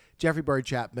Jeffrey Bowyer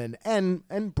Chapman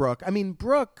and Brooke.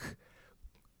 Brooke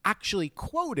actually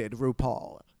quoted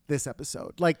RuPaul this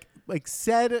episode. Like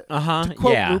said to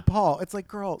quote RuPaul. It's like,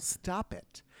 girl, stop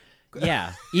it.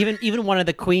 Yeah. Even one of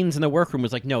the queens in the workroom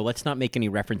was like, no, let's not make any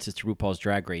references to RuPaul's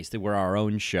Drag Race. They were our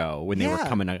own show. When they were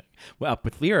coming up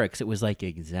with lyrics, it was like,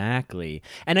 exactly.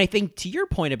 And I think to your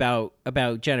point about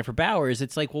Jennifer Bowers,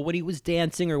 it's like, well, when he was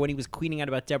dancing or when he was queening out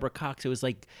about Deborah Cox, it was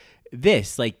like,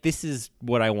 this is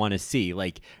what I want to see.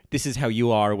 Like, this is how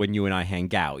you are when you and I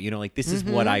hang out. This is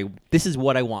what I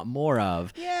want more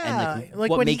of. Yeah. And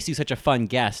what makes you such a fun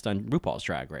guest on RuPaul's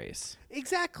Drag Race.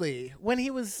 Exactly. When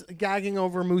he was gagging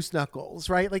over Moose Knuckles,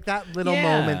 right? Like that little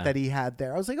moment that he had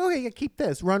there. I was like, okay, yeah, keep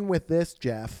this. Run with this,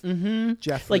 Jeff.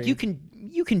 Jeffrey. Like you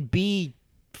can be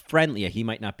friendly. He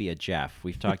might not be a Jeff.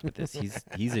 We've talked about this.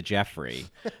 He's a Jeffrey.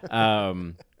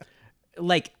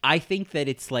 Like I think that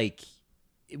it's like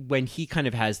when he kind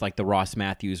of has like the Ross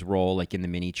Matthews role, like in the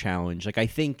mini challenge, like I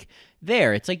think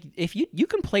there, it's like if you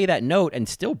can play that note and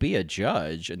still be a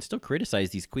judge and still criticize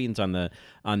these queens on the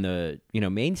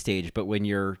main stage, but when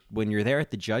you're there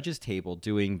at the judges table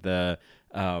doing the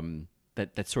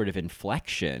that sort of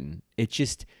inflection, it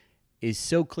just is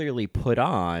so clearly put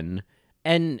on.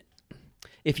 And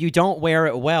if you don't wear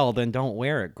it well, then don't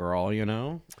wear it, girl.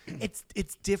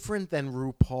 It's different than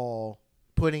RuPaul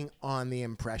putting on the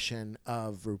impression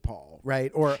of RuPaul,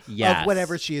 right? Or of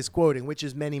whatever she is quoting, which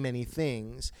is many, many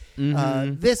things.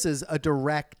 This is a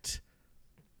direct,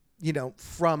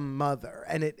 from Mother,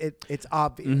 and it's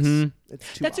obvious.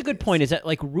 It's That's a good point, is that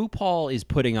like RuPaul is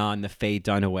putting on the Faye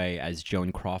Dunaway as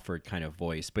Joan Crawford kind of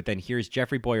voice, but then here's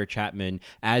Jeffrey Bowyer Chapman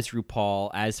as RuPaul,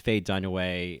 as Faye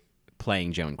Dunaway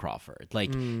playing Joan Crawford.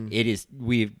 Like it's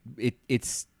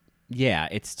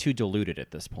too diluted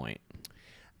at this point.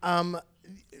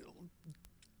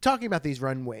 Talking about these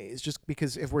runways, just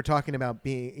because if we're talking about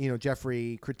being,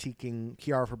 Jeffrey critiquing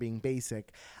Kiara for being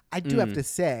basic, I do have to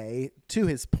say, to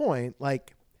his point,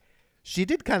 like, she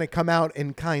did kind of come out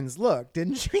in Kynes' look,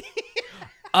 didn't she?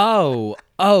 Oh,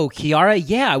 Kiara,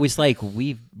 yeah. I was like,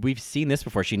 we've seen this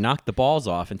before. She knocked the balls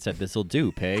off and said, "This'll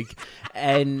do, pig."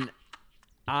 And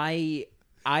I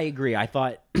agree. I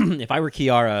thought if I were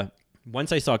Kiara,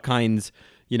 once I saw Kynes',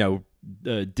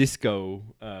 the disco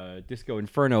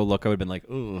Inferno look, I would have been like,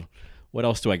 ooh, what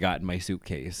else do I got in my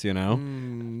suitcase, you know?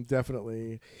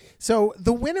 Definitely. So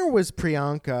the winner was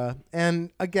Priyanka.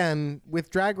 And again, with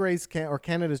Drag Race or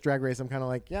Canada's Drag Race, I'm kind of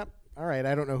like, yep, all right,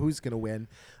 I don't know who's going to win.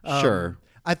 Sure.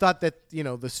 I thought that,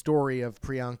 the story of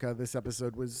Priyanka this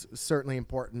episode was certainly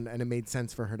important, and it made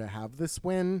sense for her to have this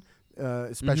win,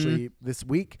 especially this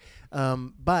week.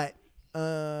 But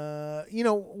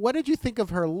what did you think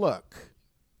of her look?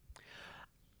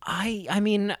 I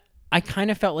mean, I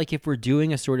kind of felt like if we're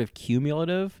doing a sort of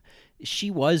cumulative, she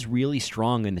was really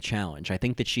strong in the challenge. I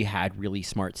think that she had really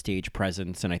smart stage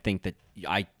presence, and I think that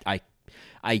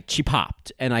she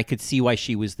popped, and I could see why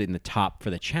she was in the top for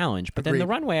the challenge. But then the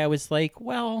runway, I was like,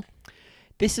 well,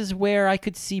 this is where I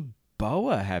could see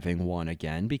Boa having won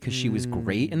again, because she was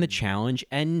great in the challenge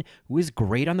and was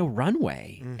great on the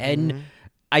runway. And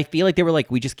I feel like they were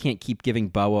like, we just can't keep giving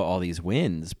Boa all these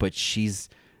wins, but she's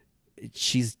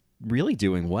really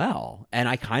doing well. And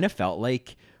I kind of felt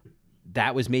like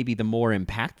that was maybe the more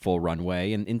impactful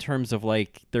runway, and in terms of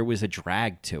like there was a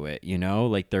drag to it,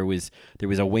 like there was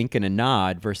a wink and a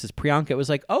nod, versus Priyanka. It was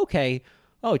like, okay,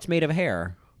 oh, it's made of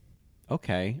hair.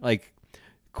 Okay. Like,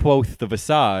 quoth the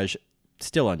visage,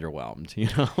 still underwhelmed,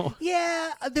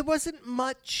 Yeah, there wasn't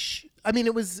much. I mean,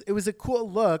 it was a cool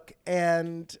look,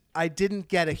 and I didn't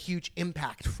get a huge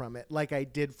impact from it like I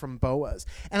did from Boa's.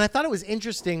 And I thought it was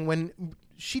interesting when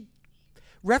she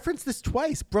referenced this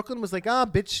twice. Brooklyn was like,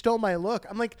 bitch stole my look.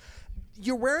 I'm like,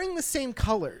 you're wearing the same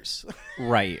colors.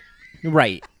 Right.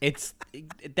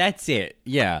 That's it.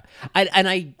 Yeah.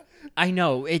 I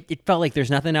know it felt like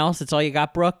there's nothing else. It's all you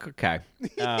got, Brooke. Okay.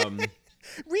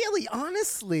 Really,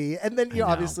 honestly. And then,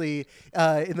 obviously,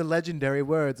 in the legendary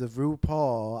words of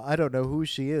RuPaul, I don't know who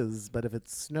she is, but if it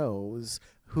snows,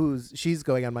 she's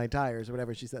going on my tires, or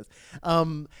whatever she says.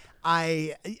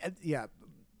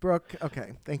 Brooke,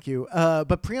 okay, thank you.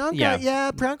 But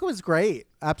Priyanka, Priyanka was great.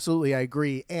 Absolutely, I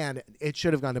agree. And it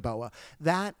should have gone to Boa.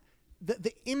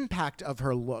 The impact of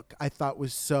her look, I thought,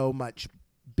 was so much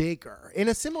bigger, in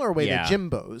a similar way that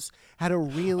Jimbo's had a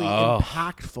really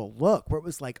impactful look, where it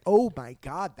was like, oh my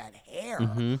God, that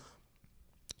hair.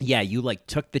 Yeah, you like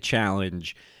took the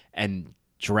challenge and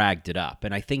dragged it up.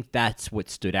 And I think that's what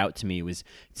stood out to me, was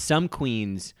some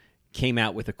queens came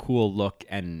out with a cool look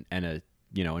and a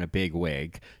in a big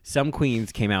wig. Some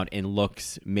queens came out in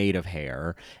looks made of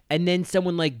hair. And then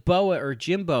someone like Boa or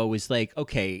Jimbo was like,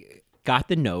 okay, got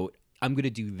the note. I'm going to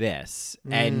do this.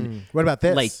 And what about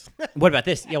this? Like, what about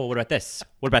this? Yeah, well, what about this?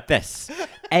 What about this?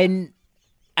 And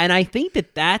I think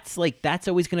that's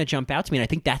always going to jump out to me. And I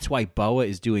think that's why Boa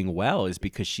is doing well, is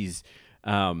because she's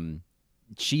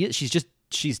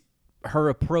her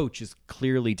approach is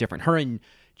clearly different. Her and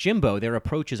Jimbo, their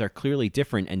approaches are clearly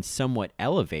different and somewhat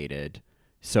elevated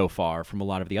so far from a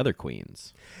lot of the other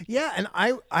queens. Yeah, and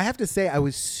I have to say, I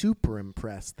was super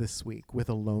impressed this week with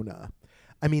Alona.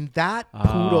 I mean, that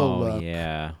poodle look.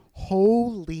 Yeah.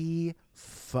 Holy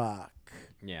fuck.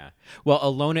 Yeah. Well,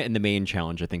 Alona in the main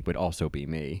challenge, I think, would also be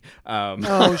me. Sure.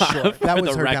 That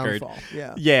was her downfall.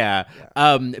 Yeah.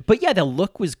 But yeah, the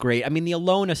look was great. I mean, the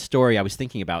Alona story, I was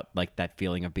thinking about like that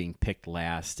feeling of being picked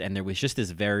last, and there was just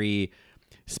this very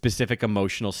specific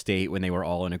emotional state when they were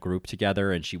all in a group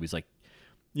together, and she was like,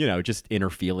 just inner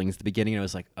feelings at the beginning. And I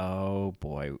was like, oh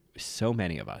boy, so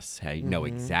many of us know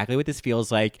exactly what this feels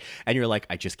like. And you're like,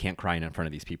 I just can't cry in front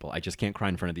of these people.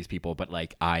 But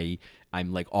like,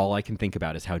 I'm like, all I can think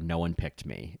about is how no one picked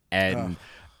me. And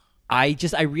I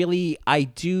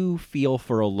do feel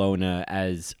for Alona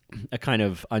as a kind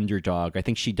of underdog. I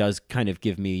think she does kind of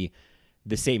give me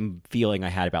the same feeling I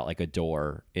had about like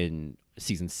Adore in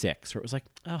season 6, where it was like,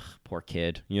 oh, poor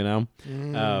kid,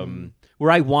 where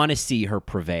I want to see her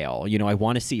prevail. I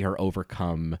want to see her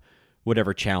overcome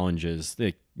whatever challenges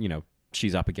that,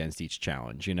 she's up against each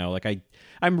challenge. Like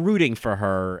I'm rooting for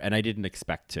her, and I didn't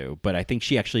expect to, but I think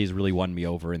she actually has really won me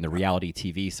over in the reality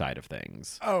TV side of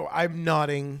things. Oh, I'm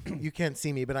nodding. You can't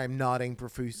see me, but I'm nodding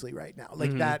profusely right now.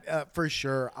 Like that, for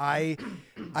sure. I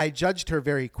judged her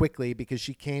very quickly because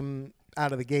she came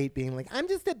out of the gate being like, I'm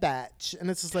just a bitch. And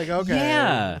it's just like, okay.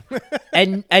 Yeah.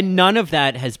 and none of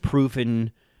that has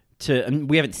proven to, and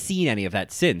we haven't seen any of that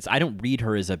since. I don't read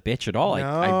her as a bitch at all.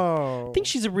 No. I think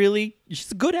she's a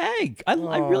good egg. I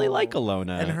really like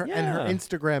Alona. And her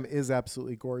Instagram is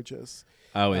absolutely gorgeous.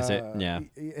 Oh, is it? Yeah.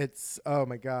 It's, oh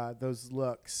my God, those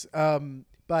looks.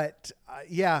 But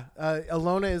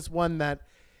Alona is one that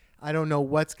I don't know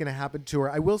what's going to happen to her.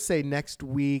 I will say next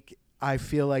week, I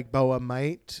feel like Boa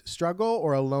might struggle,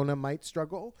 or Alona might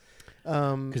struggle.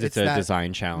 Because it's a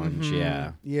design challenge,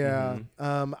 Yeah.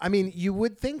 I mean, you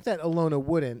would think that Alona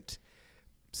wouldn't,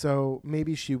 so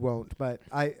maybe she won't. But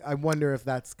I wonder if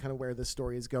that's kind of where the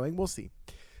story is going. We'll see.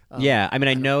 Yeah, I mean,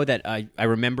 I know that I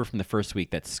remember from the first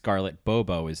week that Scarlett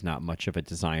Bobo is not much of a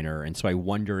designer, and so I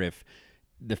wonder if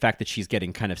the fact that she's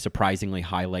getting kind of surprisingly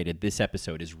highlighted this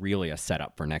episode is really a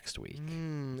setup for next week.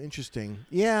 Interesting.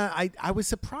 Yeah, I was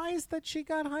surprised that she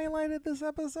got highlighted this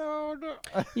episode.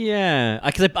 Yeah,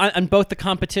 because on both the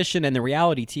competition and the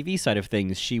reality TV side of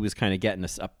things, she was kind of getting a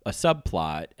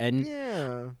subplot, and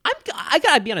Yeah. I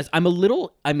gotta be honest,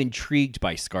 I'm intrigued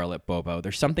by Scarlett Bobo.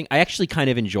 There's something I actually kind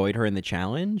of enjoyed her in the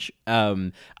challenge.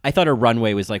 I thought her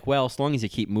runway was like, well, as long as you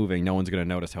keep moving, no one's gonna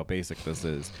notice how basic this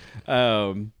is.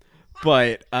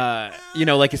 But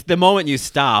like it's the moment you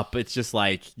stop, it's just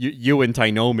like you and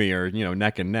Tainomi are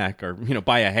neck and neck, or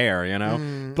by a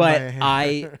hair, But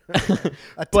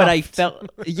I felt,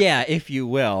 yeah, if you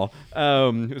will,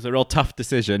 it was a real tough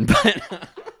decision, but.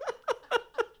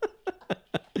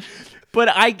 But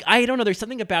I don't know. There's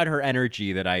something about her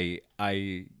energy that I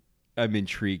am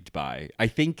intrigued by. I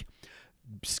think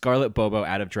Scarlett Bobo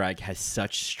out of drag has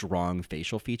such strong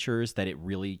facial features that it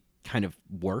really kind of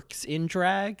works in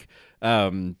drag,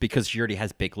 because she already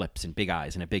has big lips and big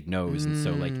eyes and a big nose, and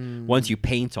so like once you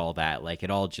paint all that, like it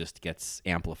all just gets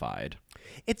amplified.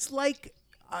 It's like,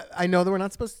 I know that we're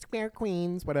not supposed to compare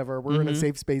queens, whatever. We're in a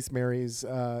safe space, Marys.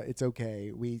 It's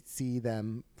okay. We see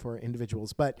them for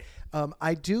individuals. But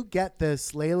I do get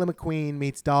this. Layla McQueen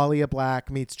meets Dahlia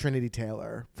Black meets Trinity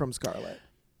Taylor from Scarlett.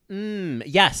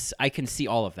 Yes, I can see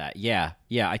all of that. Yeah,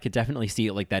 I could definitely see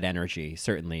it, like that energy,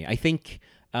 certainly. I think...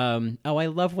 I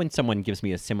love when someone gives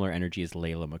me a similar energy as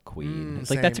Layla McQueen. It's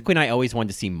like that's a queen I always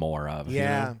wanted to see more of.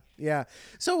 Yeah.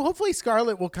 So hopefully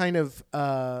Scarlett will kind of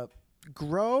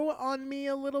grow on me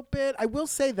a little bit. I will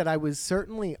say that I was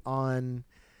certainly on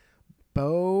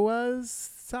Boa's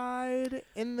side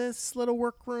in this little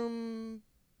workroom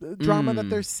drama that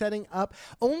they're setting up,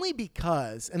 only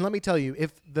because, and let me tell you,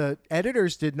 if the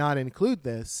editors did not include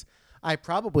this, I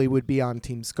probably would be on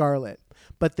Team Scarlett.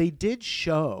 But they did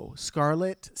show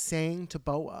Scarlett saying to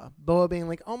Boa being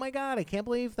like, oh my God, I can't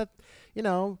believe that,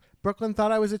 Brooklyn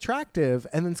thought I was attractive.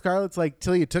 And then Scarlett's like,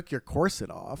 till you took your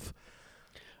corset off.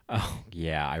 Oh,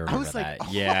 yeah, I remember that.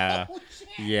 Like, yeah.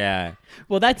 Yeah.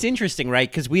 Well, that's interesting, right?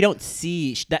 Because we don't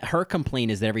see that. Her complaint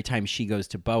is that every time she goes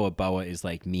to Boa is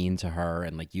like mean to her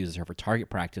and like uses her for target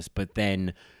practice. But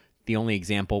then the only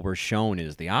example we're shown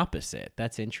is the opposite.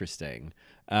 That's interesting.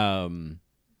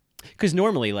 Because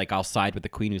normally, like, I'll side with the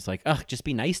queen who's like, "Ugh, just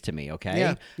be nice to me,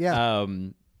 okay?" Yeah.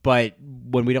 But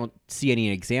when we don't see any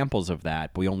examples of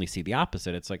that, but we only see the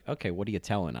opposite, it's like, okay, what are you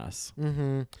telling us?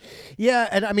 Mm-hmm. Yeah,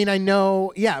 and I mean, I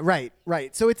know. Yeah, right.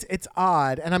 So it's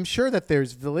odd, and I'm sure that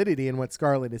there's validity in what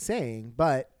Scarlett is saying,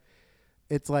 but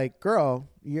it's like, girl,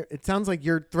 it sounds like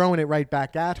you're throwing it right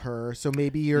back at her. So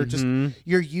maybe you're just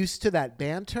you're used to that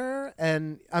banter,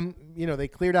 and they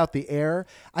cleared out the air.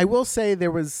 I will say there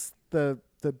was the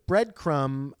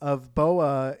breadcrumb of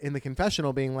Boa in the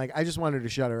confessional being like, I just wanted to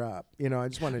shut her up. I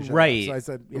just wanted to shut her up. So I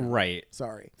said, right.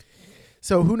 Sorry.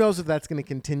 So who knows if that's going to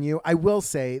continue. I will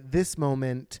say this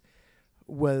moment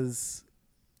was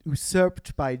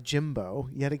usurped by Jimbo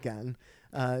yet again.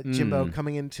 Jimbo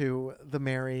coming into the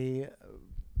Mary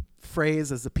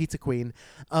phrase as the pizza queen.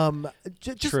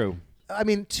 True. I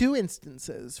mean, two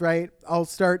instances, right? I'll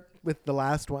start with the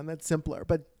last one. That's simpler.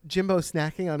 But Jimbo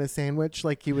snacking on his sandwich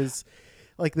like he was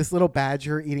like this little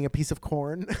badger eating a piece of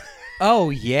corn. Oh,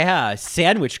 yeah.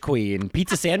 Sandwich queen.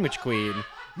 Pizza sandwich queen.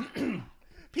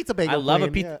 Pizza bagel. I love queen,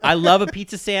 a pizza. yeah. I love a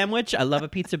pizza sandwich. I love a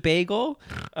pizza bagel.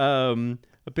 A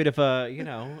bit of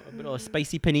a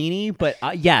spicy panini. But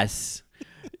yes.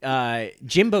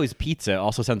 Jimbo's Pizza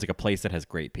also sounds like a place that has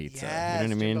great pizza. Yes, you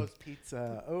know what I mean? Jimbo's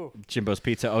Pizza. Oh. Jimbo's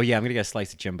Pizza. Oh, yeah. I'm going to get a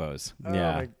slice of Jimbo's. Oh,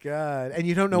 yeah. my God. And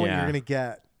you don't know what you're going to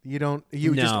get. You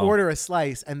just No. order a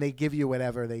slice and they give you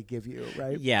whatever they give you,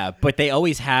 right? Yeah, but they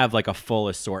always have like a full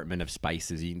assortment of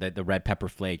spices. The red pepper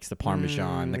flakes, the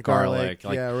Parmesan, the garlic.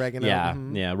 Like, oregano.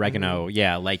 Yeah, oregano.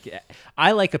 Yeah, like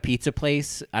I like a pizza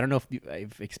place. I don't know if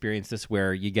I've experienced this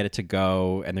where you get it to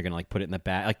go and they're going to like put it in the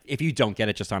bag. Like if you don't get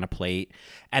it just on a plate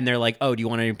and they're like, oh, do you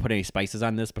want to put any spices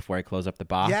on this before I close up the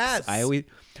box? Yes. I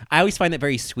always find that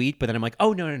very sweet, but then I'm like,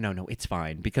 oh, no, it's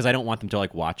fine because I don't want them to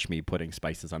like watch me putting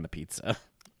spices on the pizza.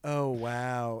 Oh,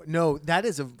 wow. No, that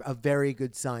is a very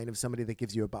good sign of somebody that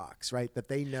gives you a box, right? That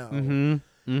they know,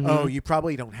 oh, you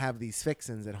probably don't have these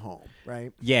fixins at home,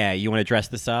 right? Yeah, you want to dress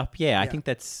this up? Yeah, I think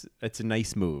that's a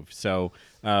nice move. So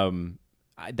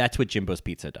that's what Jimbo's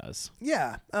Pizza does.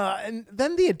 Yeah. And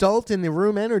then the adult in the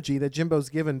room energy that Jimbo's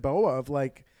given Boa of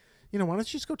like, why don't you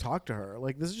just go talk to her?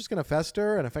 Like, this is just going to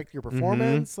fester and affect your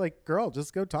performance. Like, girl,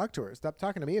 just go talk to her. Stop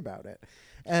talking to me about it.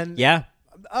 And yeah.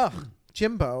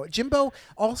 Jimbo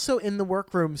also in the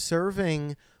workroom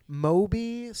serving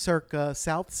Moby circa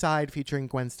South Side featuring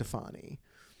Gwen Stefani.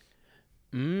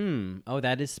 Oh,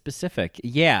 that is specific.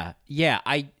 Yeah.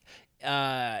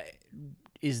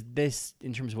 Is this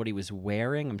in terms of what he was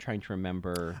wearing? I'm trying to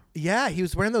remember. Yeah, he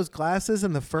was wearing those glasses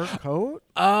and the fur coat.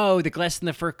 Oh, the glass and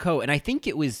the fur coat. And I think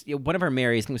it was one of our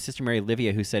Marys, I think it was Sister Mary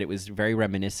Livia, who said it was very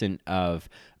reminiscent of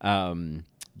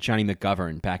Johnny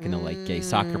McGovern back in the like gay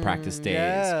soccer practice days,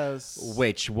 yes.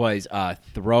 which was a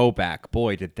throwback.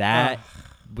 Boy, did that.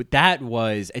 But that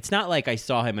was. It's not like I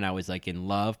saw him and I was like in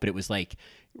love, but it was like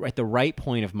at the right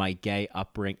point of my gay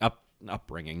upbringing.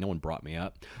 No one brought me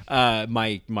up.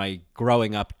 My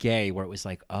growing up gay, where it was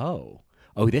like, oh,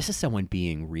 this is someone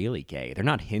being really gay. They're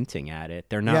not hinting at it.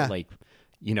 They're not like,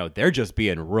 they're just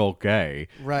being real gay.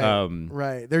 Right.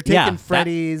 Right. They're taking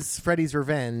Freddy's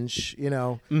revenge.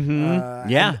 And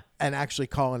actually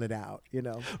calling it out.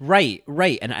 Right.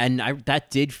 And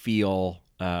that did feel.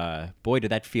 Boy, did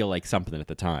that feel like something at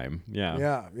the time.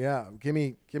 Yeah. Yeah. Give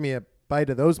me a bite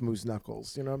of those moose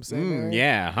knuckles. You know what I'm saying? Mary?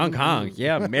 Yeah, honk.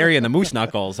 Yeah, Mary and the moose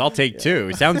knuckles. I'll take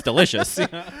two. Sounds delicious.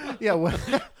 Yeah.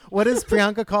 What does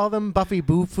Priyanka call them? Buffy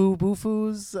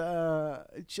boofus?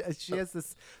 She has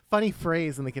this funny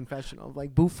phrase in the confessional,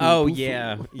 like boofoo. Oh,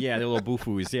 boofoo. yeah, the little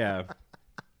boofus, yeah.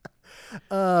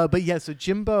 But yeah, so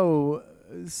Jimbo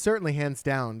certainly hands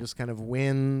down just kind of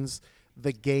wins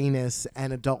the gayness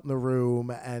and adult in the room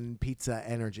and pizza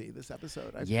energy this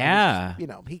episode.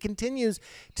 He continues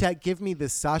to give me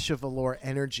this Sasha Velour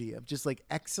energy of just like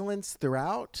excellence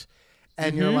throughout.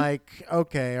 And you're like,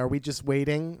 okay, are we just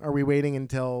waiting? Are we waiting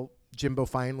until Jimbo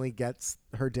finally gets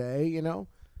her day,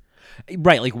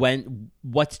 Right, like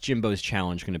what's Jimbo's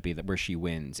challenge going to be where she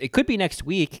wins? It could be next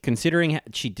week, considering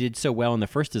she did so well in the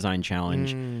first design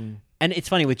challenge. And it's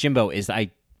funny with Jimbo is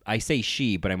I say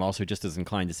she, but I'm also just as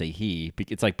inclined to say he.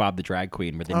 It's like Bob the Drag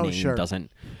Queen, where the name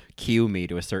doesn't cue me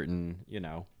to a certain,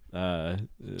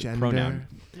 pronoun.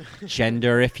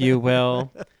 Gender, if you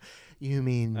will. You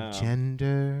mean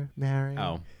gender, Mary?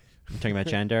 Oh, you're talking about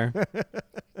gender?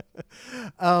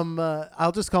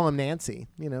 I'll just call him Nancy.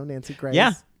 Nancy Grace.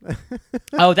 Yeah.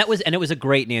 It was a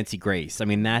great Nancy Grace. I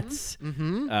mean, that's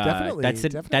definitely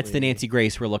that's the Nancy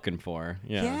Grace we're looking for.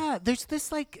 Yeah. Yeah. There's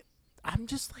this like. I'm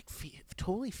just like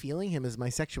totally feeling him as my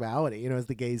sexuality, as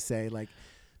the gays say, like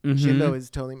Jimbo is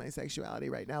totally my sexuality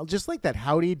right now. Just like that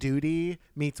Howdy Doody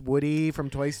meets Woody from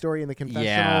Toy Story in the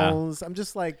confessionals. Yeah. I'm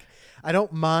just like, I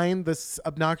don't mind this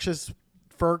obnoxious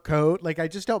fur coat. Like, I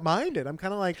just don't mind it. I'm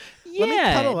kind of like, let me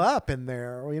cuddle up in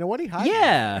there. What are you hiding?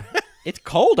 Yeah. It's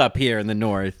cold up here in the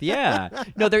north. Yeah.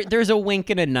 No, there's a wink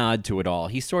and a nod to it all.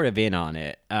 He's sort of in on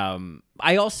it.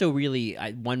 I also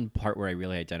one part where I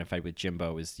really identified with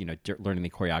Jimbo was, learning the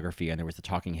choreography, and there was the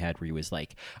talking head where he was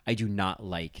like, I do not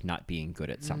like not being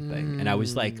good at something. And I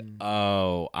was like,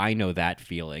 oh, I know that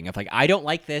feeling of like, I don't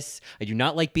like this. I do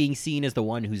not like being seen as the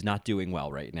one who's not doing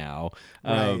well right now.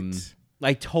 Right.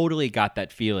 I totally got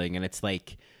that feeling. And it's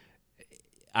like,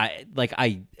 I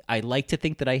like to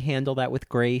think that I handle that with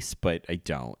grace, but I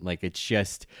don't. Like, it's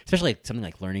just, especially like something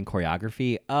like learning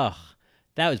choreography. Ugh,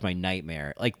 that was my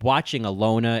nightmare. Like watching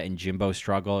Alona and Jimbo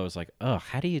struggle, I was like, ugh,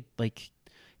 how do you like?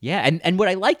 Yeah, and what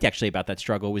I liked actually about that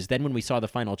struggle was then when we saw the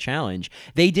final challenge,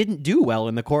 they didn't do well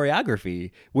in the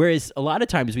choreography. Whereas a lot of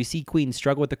times we see queens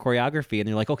struggle with the choreography, and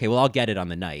they're like, okay, well, I'll get it on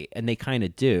the night, and they kind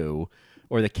of do,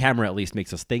 or the camera at least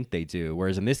makes us think they do.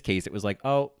 Whereas in this case, it was like,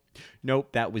 oh.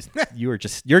 Nope, that was you're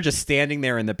just standing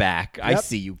there in the back. Yep. I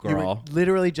see you, girl. You were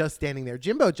literally just standing there.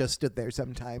 Jimbo just stood there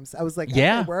sometimes. I was like,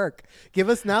 yeah, work. Give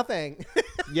us nothing.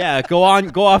 Yeah, go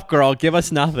off, girl. Give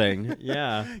us nothing.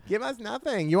 Yeah. Give us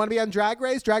nothing. You want to be on Drag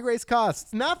Race? Drag Race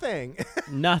costs nothing.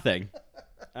 Nothing.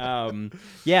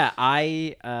 Yeah,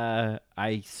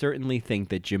 I certainly think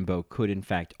that Jimbo could in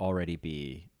fact already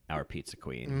be our pizza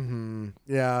queen.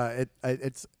 Yeah,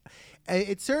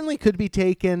 it certainly could be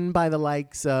taken by the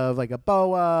likes of like a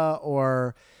Boa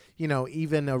or,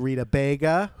 even a Rita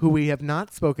Bega, who we have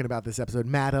not spoken about this episode.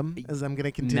 Madam, as I'm going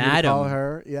to continue to call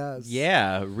her. Yes.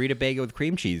 Yeah, Rita Bega with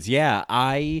cream cheese. Yeah,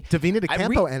 Davina De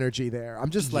Campo energy there. I'm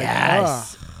just like,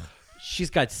 yes. She's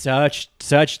got such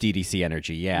DDC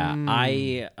energy. Yeah.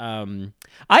 I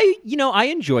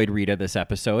enjoyed Rita this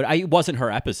episode. I wasn't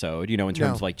her episode, in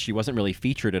terms of like she wasn't really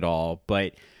featured at all,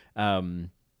 but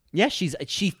yeah,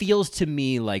 she feels to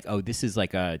me like, oh, this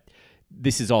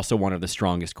is also one of the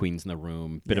strongest queens in the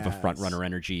room, bit of a front runner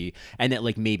energy, and that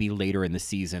like maybe later in the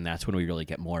season that's when we really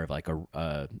get more of like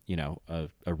a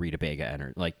Rita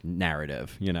Bega like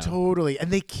narrative, Totally. And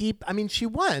they keep, she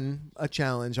won a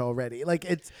challenge already. Like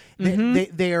it's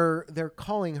they're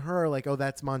calling her like, oh,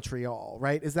 that's Montreal,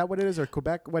 right? Is that what it is, or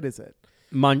Quebec? What is it?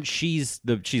 She's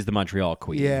the Montreal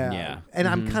queen. Yeah. And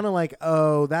I'm kind of like,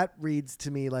 oh, that reads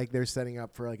to me like they're setting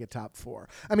up for like a top 4.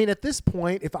 I mean, at this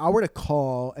point, if I were to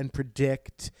call and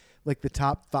predict like the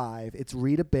top 5, it's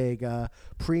Rita Bega,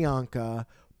 Priyanka,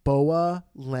 Boa,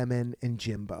 Lemon, and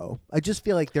Jimbo. I just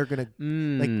feel like they're gonna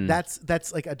like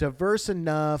that's like a diverse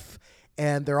enough,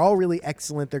 and they're all really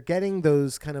excellent. They're getting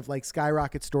those kind of like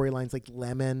skyrocket storylines like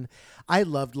Lemon. I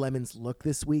loved Lemon's look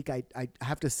this week. I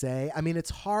have to say. I mean,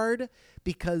 it's hard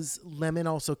because Lemon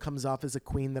also comes off as a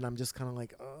queen that I'm just kind of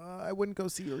like, I wouldn't go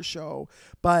see her show,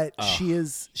 but she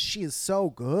is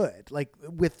so good. Like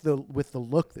with the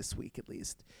look this week at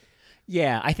least.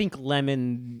 Yeah, I think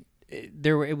Lemon.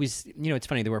 It was it's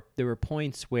funny, there were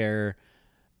points where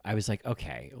I was like,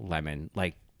 okay, Lemon,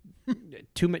 like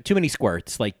too many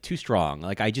squirts, like too strong,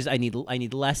 like I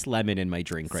need less lemon in my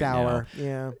drink right now. Sour,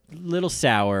 yeah, little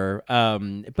sour.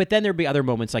 But then there'd be other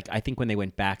moments, like I think when they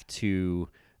went back to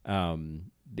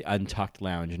the Untucked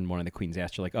Lounge, and one of the queens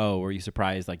asked her like, oh, were you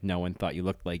surprised like no one thought you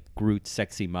looked like Groot's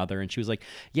sexy mother? And she was like,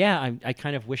 yeah, I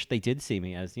kind of wish they did see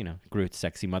me as Groot's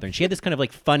sexy mother. And she had this kind of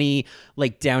like funny,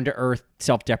 like down to earth,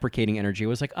 self-deprecating energy. It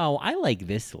was like, oh, I like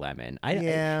this Lemon.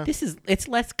 It's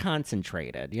less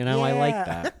concentrated, I like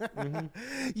that.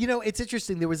 Mm-hmm. It's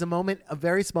interesting, there was a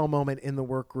very small moment in the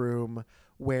workroom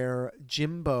where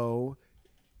Jimbo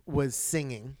was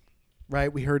singing.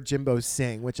 Right, we heard Jimbo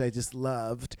sing, which I just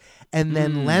loved, and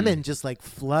then Lemon just like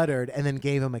fluttered and then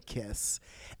gave him a kiss,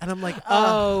 and I'm like,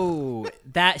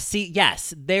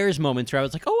 yes, there's moments where I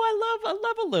was like, oh, I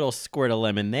love a little squirt of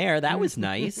lemon there. That was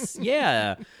nice.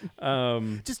 Yeah.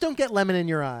 Just don't get lemon in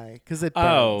your eye because it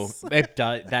burns. It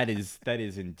does. That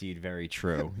is indeed very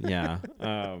true. Yeah.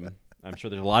 I'm sure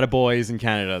there's a lot of boys in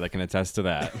Canada that can attest to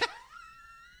that.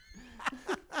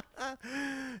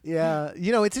 Yeah,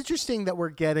 it's interesting that we're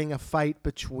getting a fight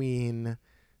between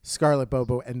Scarlett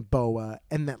Bobo and Boa,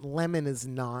 and that Lemon is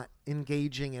not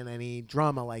engaging in any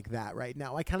drama like that right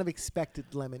now. I kind of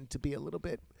expected Lemon to be a little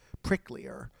bit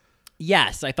pricklier.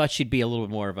 Yes, I thought she'd be a little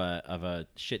bit more of a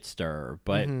shit stirrer,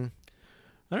 but I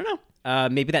don't know.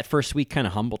 Maybe that first week kind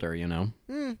of humbled her,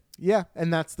 Yeah,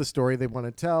 and that's the story they want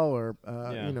to tell, or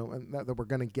and that we're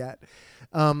going to get.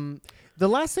 The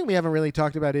last thing we haven't really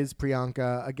talked about is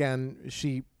Priyanka. Again,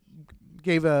 she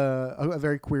gave a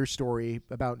very queer story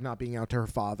about not being out to her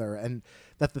father, and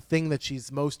that the thing that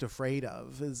she's most afraid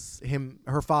of is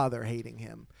her father hating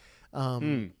him,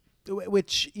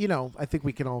 which I think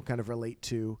we can all kind of relate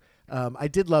to. I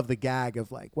did love the gag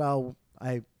of like, well,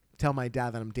 I tell my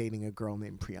dad that I'm dating a girl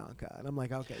named Priyanka, and I'm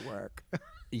like, okay, work.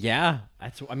 Yeah,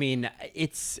 it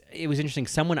was interesting.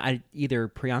 Either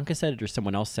Priyanka said it or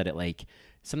someone else said it, like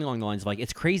something along the lines of like,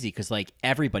 it's crazy because like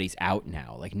everybody's out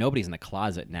now, like nobody's in the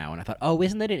closet now. And I thought, oh,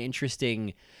 isn't that an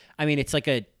interesting? I mean, it's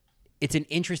an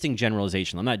interesting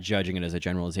generalization. I'm not judging it as a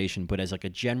generalization, but as like a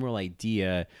general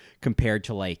idea compared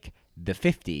to like the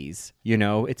 50s,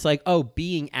 it's like, oh,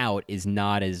 being out is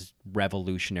not as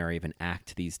revolutionary of an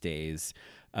act these days.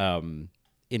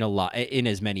 In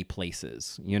as many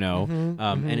places, and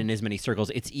in as many circles.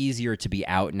 It's easier to be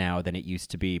out now than it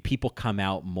used to be. People come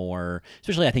out more,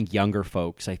 especially I think younger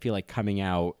folks. I feel like coming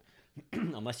out,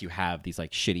 unless you have these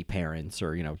like shitty parents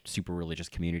or, super religious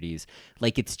communities,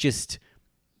 like it's just,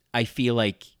 I feel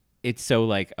like it's so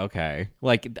like, okay,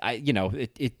 like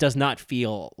it does not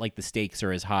feel like the stakes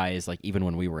are as high as like even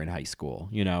when we were in high school,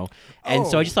 And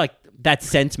so I just like that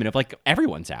sentiment of like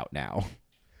everyone's out now.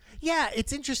 Yeah,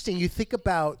 it's interesting. You think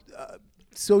about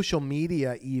social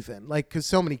media even, like, because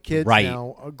so many kids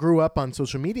now grew up on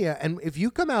social media. And if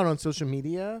you come out on social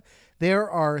media, there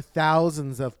are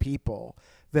thousands of people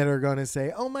that are going to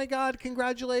say, oh, my God,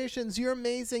 congratulations. You're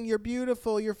amazing. You're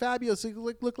beautiful. You're fabulous. You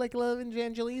look like Love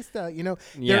Evangelista.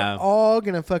 They're all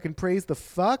going to fucking praise the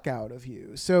fuck out of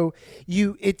you. So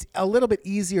it's a little bit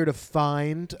easier to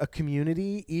find a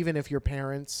community, even if your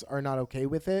parents are not okay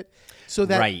with it, so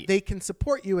that they can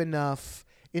support you enough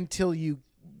until you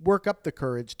work up the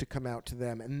courage to come out to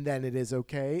them, and then it is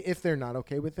okay if they're not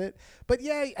okay with it. But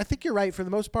yeah, I think you're right for the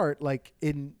most part, like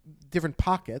in different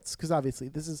pockets, because obviously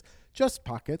this is just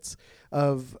pockets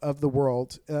of the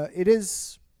world. It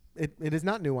is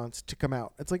not nuanced to come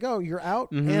out. It's like, oh, you're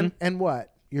out, and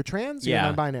what? You're trans, you're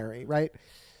non-binary, right?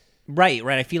 Right.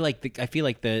 I feel like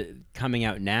the coming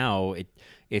out now,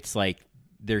 it's like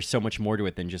there's so much more to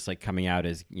it than just like coming out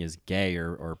as gay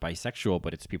or bisexual,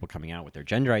 but it's people coming out with their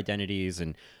gender identities.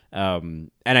 And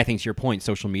I think to your point,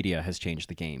 social media has changed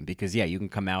the game because you can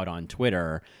come out on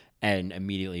Twitter and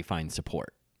immediately find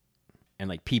support and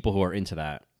like people who are into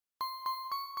that.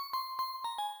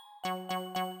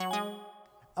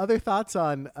 Other thoughts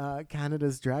on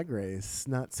Canada's Drag Race?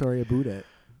 Not sorry about it.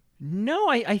 No,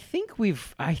 I think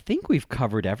we've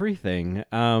covered everything.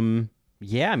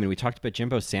 Yeah, I mean, we talked about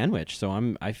Jimbo's sandwich,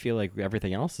 so I feel like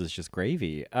everything else is just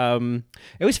gravy.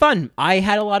 It was fun. I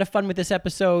had a lot of fun with this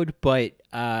episode, but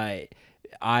I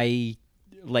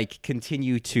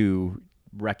continue to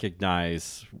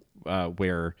recognize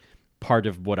where part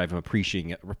of what I'm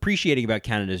appreciating about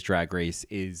Canada's Drag Race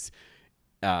is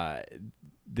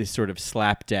this sort of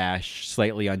slapdash,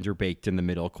 slightly underbaked in the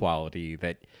middle quality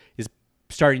that is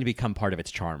starting to become part of its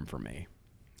charm for me.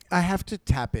 I have to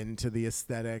tap into the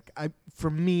aesthetic. For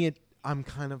me, I'm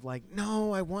kind of like,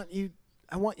 no, I want you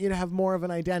to have more of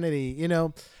an identity, you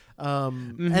know.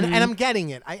 And I'm getting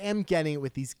it. I am getting it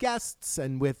with these guests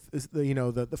and with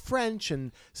the French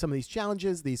and some of these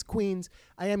challenges, these queens.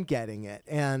 I am getting it,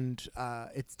 and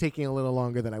it's taking a little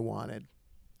longer than I wanted.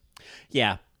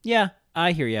 Yeah,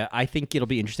 I hear you. I think it'll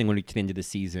be interesting when we get to the end of the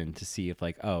season to see if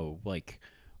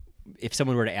if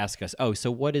someone were to ask us,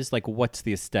 so what's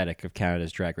the aesthetic of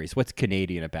Canada's Drag Race? What's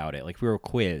Canadian about it? Like, if we were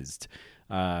quizzed.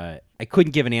 I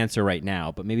couldn't give an answer right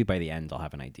now, but maybe by the end I'll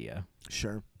have an idea.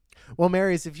 Sure. Well,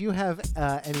 Marys, if you have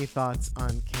any thoughts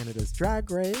on Canada's Drag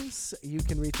Race, you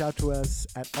can reach out to us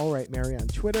at AllRightMary on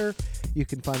Twitter. You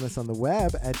can find us on the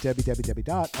web at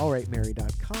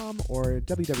www.allrightmary.com or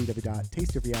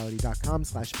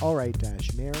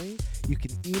www.tasteofreality.com/allright-mary. You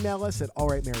can email us at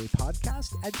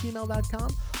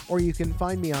allrightmarypodcast@gmail.com, or you can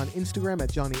find me on Instagram at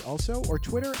JohnnyAlso or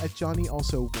Twitter at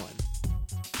JohnnyAlso1.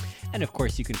 And of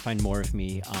course, you can find more of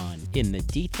me on In the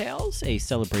Details, a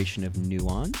celebration of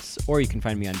nuance, or you can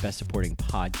find me on Best Supporting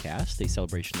Podcast, a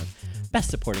celebration of Best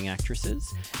Supporting Actresses.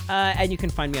 And you can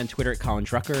find me on Twitter at Colin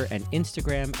Drucker and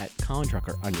Instagram at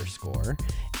ColinDrucker_.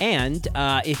 And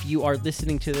if you are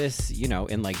listening to this,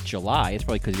 in like July, it's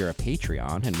probably because you're a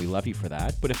Patreon, and we love you for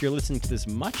that. But if you're listening to this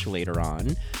much later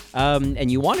on, and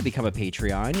you want to become a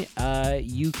Patreon,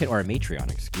 you can, or a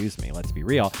Matreon, excuse me, let's be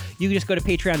real. You can just go to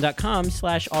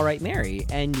patreon.com/allrightmary,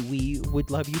 and we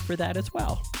would love you for that as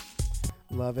well.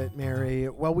 Love it, Mary.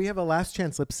 Well, we have a last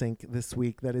chance lip sync this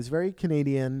week that is very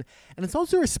Canadian, and it's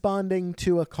also responding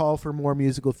to a call for more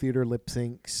musical theater lip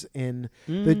syncs in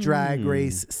the Drag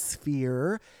Race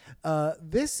sphere.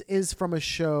 This is from a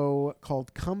show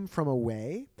called Come From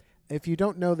Away. If you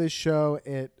don't know this show,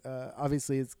 it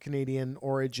obviously is Canadian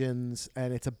origins,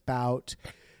 and it's about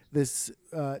this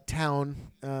town,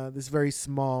 this very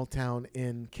small town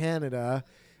in Canada.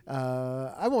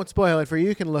 I won't spoil it for you.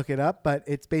 You can look it up, but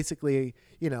it's basically,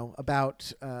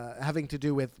 about having to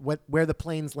do with where the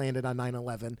planes landed on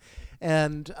 9/11.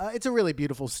 And it's a really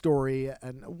beautiful story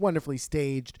and wonderfully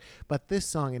staged. But this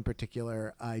song in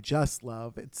particular, I just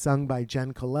love. It's sung by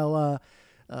Jen Colella,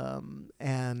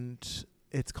 and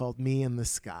it's called Me in the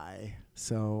Sky.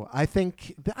 So I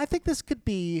think this could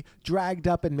be dragged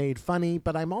up and made funny,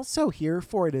 but I'm also here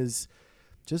for it as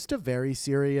just a very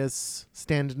serious,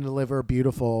 stand and deliver,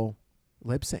 beautiful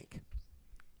lip sync.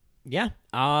 Yeah.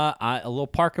 A little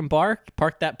park and bark.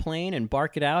 Park that plane and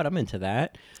bark it out. I'm into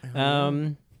that.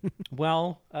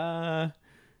 Well,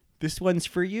 this one's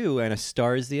for you,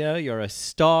 Anastasia. You're a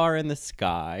star in the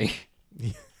sky.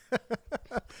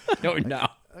 Oh, no.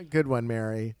 A good one,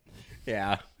 Mary.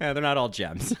 Yeah. They're not all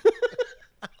gems.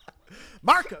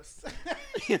 Marcos!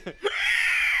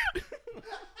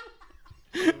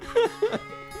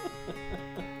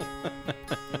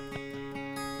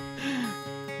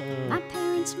 My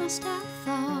parents must have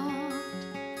thought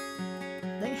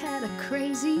they had a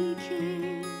crazy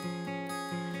kid,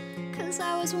 'cause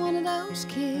I was one of those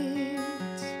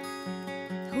kids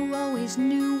who always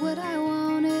knew what I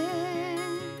wanted.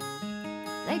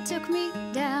 They took me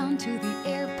down to the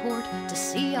airport to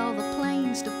see all the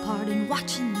planes depart, and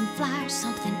watching them fly,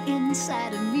 something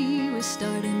inside of me was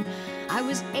starting. I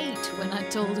was 8 when I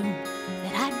told him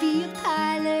that I'd be a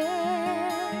pilot,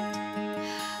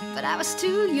 but I was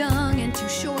too young and too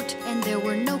short, and there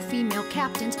were no female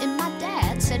captains, and my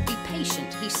dad said be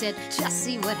patient. He said just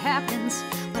see what happens.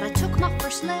 But I took my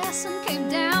first lesson, came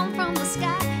down from the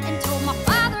sky, and told my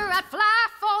father I'd fly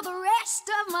for the rest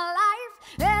of my life.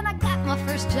 And I got my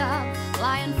first job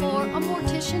flying for a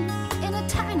mortician in a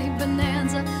tiny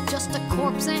Bonanza, just a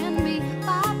corpse and me.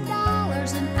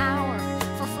 $5 an hour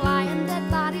for flying dead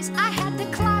bodies. I had to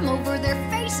climb over their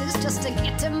faces just to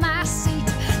get to my seat.